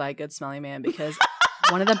bamboozled by a good smelling man, because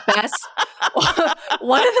one of the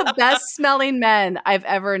best smelling men I've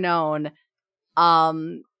ever known,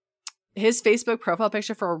 his Facebook profile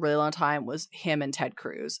picture for a really long time was him and Ted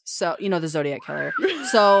Cruz. So, you know, the Zodiac killer.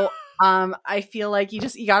 So I feel like you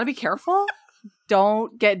got to be careful.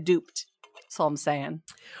 Don't get duped. That's all I'm saying.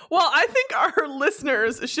 Well, I think our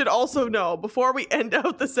listeners should also know, before we end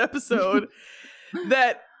out this episode,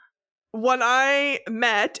 that when I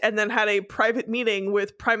met and then had a private meeting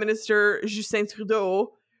with Prime Minister Justin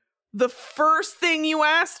Trudeau, the first thing you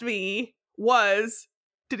asked me was,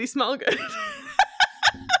 did he smell good?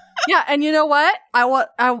 Yeah, and you know what?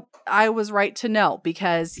 I was right to know,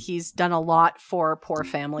 because he's done a lot for poor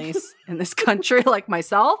families in this country, like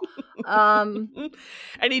myself. And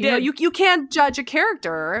he did. You know, you can't judge a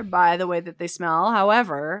character by the way that they smell.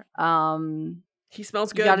 However, he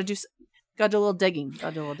smells good. You gotta do a little digging.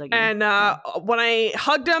 And when I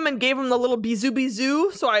hugged him and gave him the little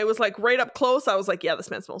bisou, so I was like right up close, I was like, yeah,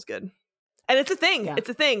 this man smells good. And it's a thing. Yeah. It's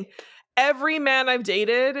a thing. Every man I've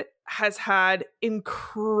dated has had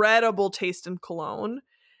incredible taste in cologne.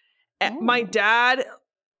 My dad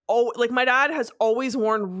has always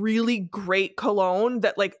worn really great cologne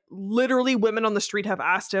that like literally women on the street have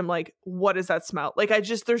asked him, like, what does that smell? Like,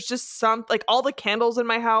 there's just some, like, all the candles in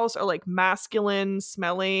my house are like masculine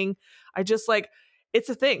smelling. I just like, it's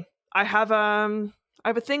a thing. I have a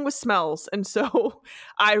thing with smells. And so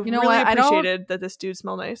I really appreciated that this dude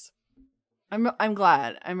smelled nice. I'm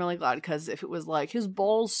glad. I'm really glad, because if it was like his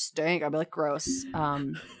balls stink, I'd be like, gross.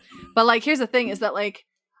 But like, here's the thing: is that like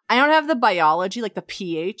I don't have the biology, like the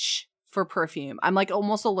pH for perfume. I'm like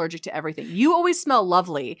almost allergic to everything. You always smell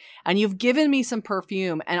lovely, and you've given me some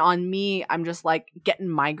perfume, and on me, I'm just like getting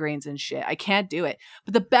migraines and shit. I can't do it.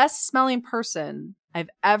 But the best smelling person I've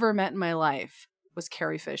ever met in my life was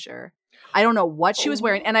Carrie Fisher. I don't know what she was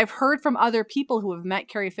wearing, and I've heard from other people who have met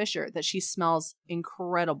Carrie Fisher that she smells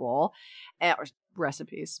incredible.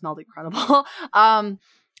 Recipes smelled incredible. And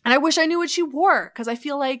I wish I knew what she wore, because I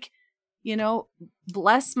feel like, you know,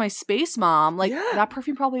 bless my space mom, like that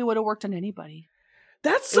perfume probably would have worked on anybody.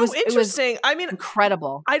 That's so interesting. I mean,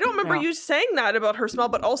 incredible. I don't remember you saying that about her smell,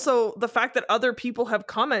 but also the fact that other people have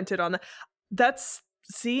commented on that. That's,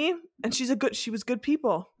 see? And she was good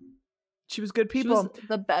people. She was good people. She was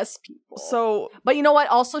the best people. So, but you know what?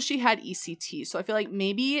 Also, she had ECT. So I feel like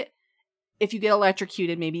maybe if you get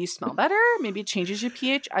electrocuted, maybe you smell better. Maybe it changes your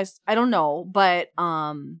pH. I don't know. But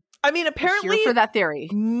I mean, apparently for that theory,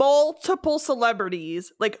 multiple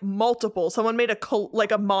celebrities, like multiple. Someone made a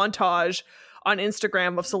montage on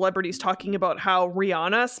Instagram of celebrities talking about how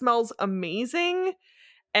Rihanna smells amazing,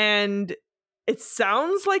 and it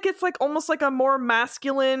sounds like it's like almost like a more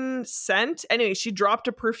masculine scent. Anyway, she dropped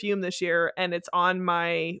a perfume this year, and it's on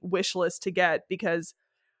my wish list to get, because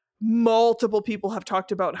multiple people have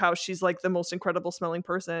talked about how she's like the most incredible smelling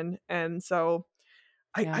person, and so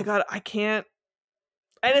I can't.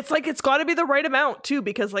 And it's like, it's got to be the right amount too,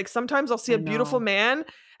 because like sometimes I'll see a beautiful man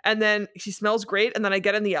and then he smells great, and then I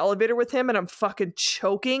get in the elevator with him and I'm fucking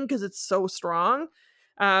choking because it's so strong.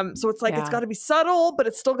 So it's like, it's got to be subtle, but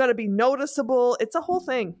it's still got to be noticeable. It's a whole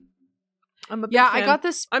thing. I'm a big fan. I got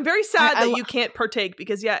this. I'm very sad that you can't partake,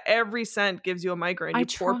 because every scent gives you a migraine. You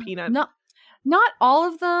poor peanut. Not all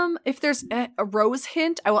of them. If there's a rose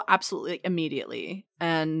hint, I will absolutely immediately.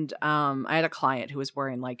 And I had a client who was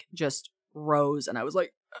wearing like just rose, and I was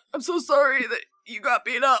like, I'm so sorry that you got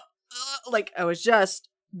beat up. Like, I was just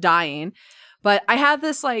dying. But I had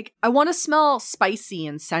this like, I want to smell spicy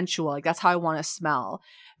and sensual. Like, that's how I want to smell.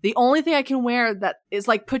 The only thing I can wear that is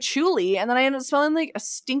like patchouli, and then I end up smelling like a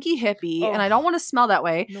stinky hippie, and I don't want to smell that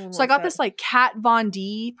way. So I got this like Kat Von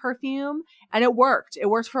D perfume, and it worked. It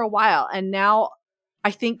worked for a while, and now I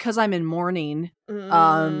think because I'm in mourning,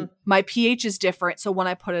 my pH is different. So when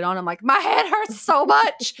I put it on, I'm like, my head hurts so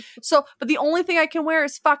much. But the only thing I can wear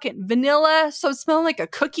is fucking vanilla. So I'm smelling like a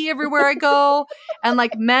cookie everywhere I go. And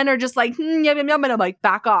like men are just like, yum, yum, yum. And I'm like,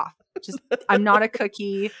 back off. I'm not a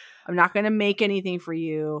cookie. I'm not going to make anything for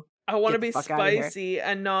you. I want to be spicy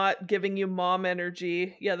and not giving you mom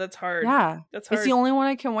energy. Yeah, that's hard. Yeah. That's hard. It's the only one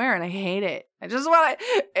I can wear, and I hate it. I just want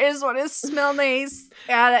to smell nice,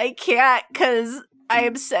 and I can't because I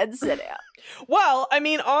am sensitive. Well, I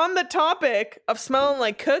mean, on the topic of smelling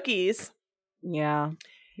like cookies. Yeah.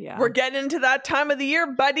 We're getting into that time of the year,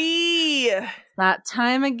 buddy. That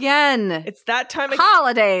time again. It's that time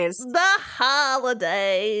Holidays. The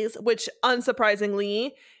holidays. Which,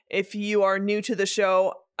 unsurprisingly, if you are new to the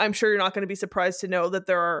show, I'm sure you're not going to be surprised to know that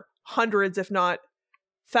there are hundreds, if not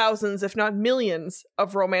thousands, if not millions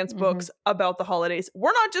of romance books about the holidays.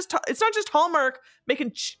 It's not just Hallmark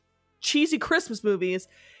making cheesy Christmas movies.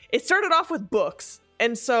 It started off with books.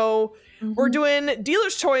 And so we're doing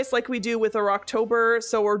dealer's choice like we do with our October.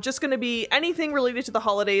 So we're just going to be anything related to the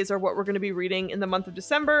holidays or what we're going to be reading in the month of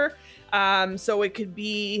December. So it could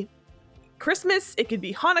be Christmas, it could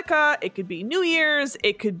be Hanukkah, it could be New Year's,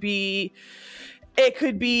 it could be,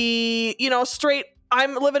 you know, straight,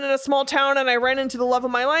 I'm living in a small town and I ran into the love of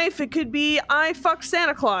my life. It could be, I fucked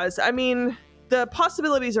Santa Claus. I mean, the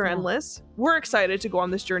possibilities are endless. We're excited to go on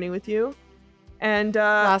this journey with you. And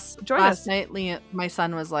last night, my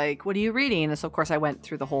son was like, "What are you reading?" And so, of course, I went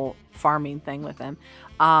through the whole farming thing with him.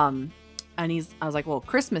 And I was like, "Well,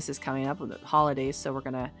 Christmas is coming up with the holidays, so we're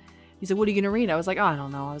gonna." He said, "What are you gonna read?" I was like, "Oh, I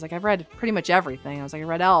don't know." I was like, "I've read pretty much everything." I was like, "I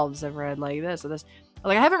read Elves. I've read like this or this." I was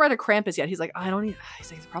like, "I haven't read a Krampus yet." He's like, "I don't." He's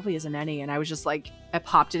like, "There probably isn't any." And I was just like, I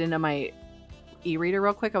popped it into my e-reader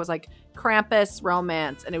real quick. I was like, Krampus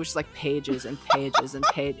romance, and it was just like pages and pages and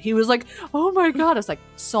pages. He was like, "Oh my god!" It's like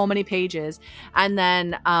so many pages. And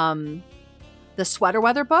then the Sweater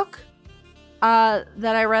Weather book that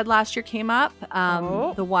I read last year came up.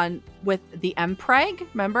 The one with the Mpreg.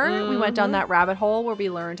 Remember, we went down that rabbit hole where we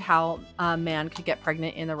learned how a man could get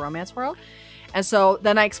pregnant in the romance world. And so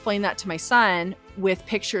then I explained that to my son with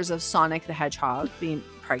pictures of Sonic the Hedgehog being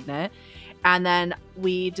pregnant. And then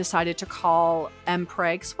we decided to call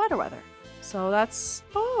Mpreg Sweater Weather. So that's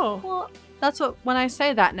that's what, when I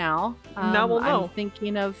say that now we'll know. I'm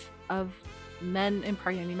thinking of men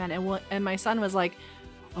impregnating men. And my son was like,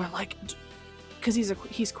 or like, because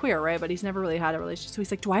he's queer, right? But he's never really had a relationship. So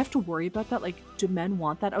he's like, do I have to worry about that? Like, do men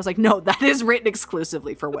want that? I was like, no, that is written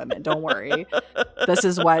exclusively for women. Don't worry. This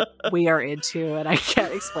is what we are into, and I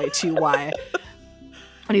can't explain to you why.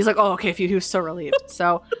 And he's like, oh, okay, he was so relieved.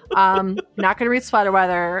 So not going to read Sweater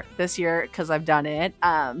Weather this year because I've done it.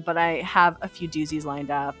 But I have a few doozies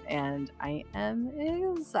lined up, and I am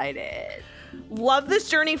excited. Love this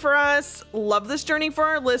journey for us. Love this journey for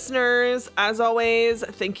our listeners. As always,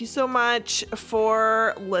 thank you so much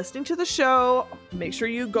for listening to the show. Make sure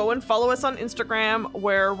you go and follow us on Instagram,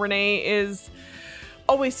 where Renee is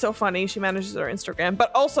always so funny. She manages our Instagram.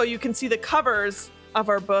 But also you can see the covers of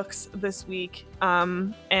our books this week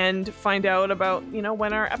and find out about,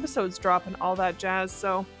 when our episodes drop and all that jazz.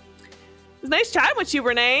 So it was nice chatting with you,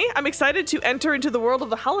 Renee. I'm excited to enter into the world of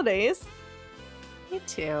the holidays. Me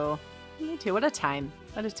too. What a time.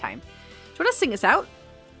 Do you want to sing us out?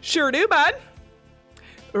 Sure do, bud.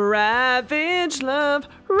 Ravage love.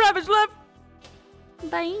 Ravage love.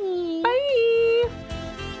 Bye. Bye.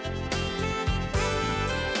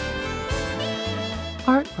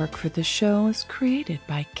 Artwork for the show is created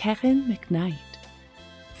by Karen McKnight.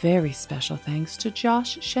 Very special thanks to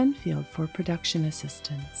Josh Shenfield for production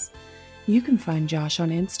assistance. You can find Josh on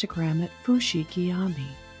Instagram at Fushigiyami.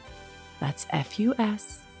 That's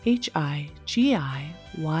FUSHIGIYAMI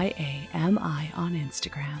on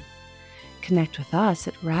Instagram. Connect with us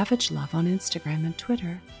at Ravage Love on Instagram and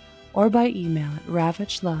Twitter, or by email at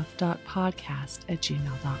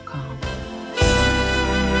ravagelove.podcast@gmail.com.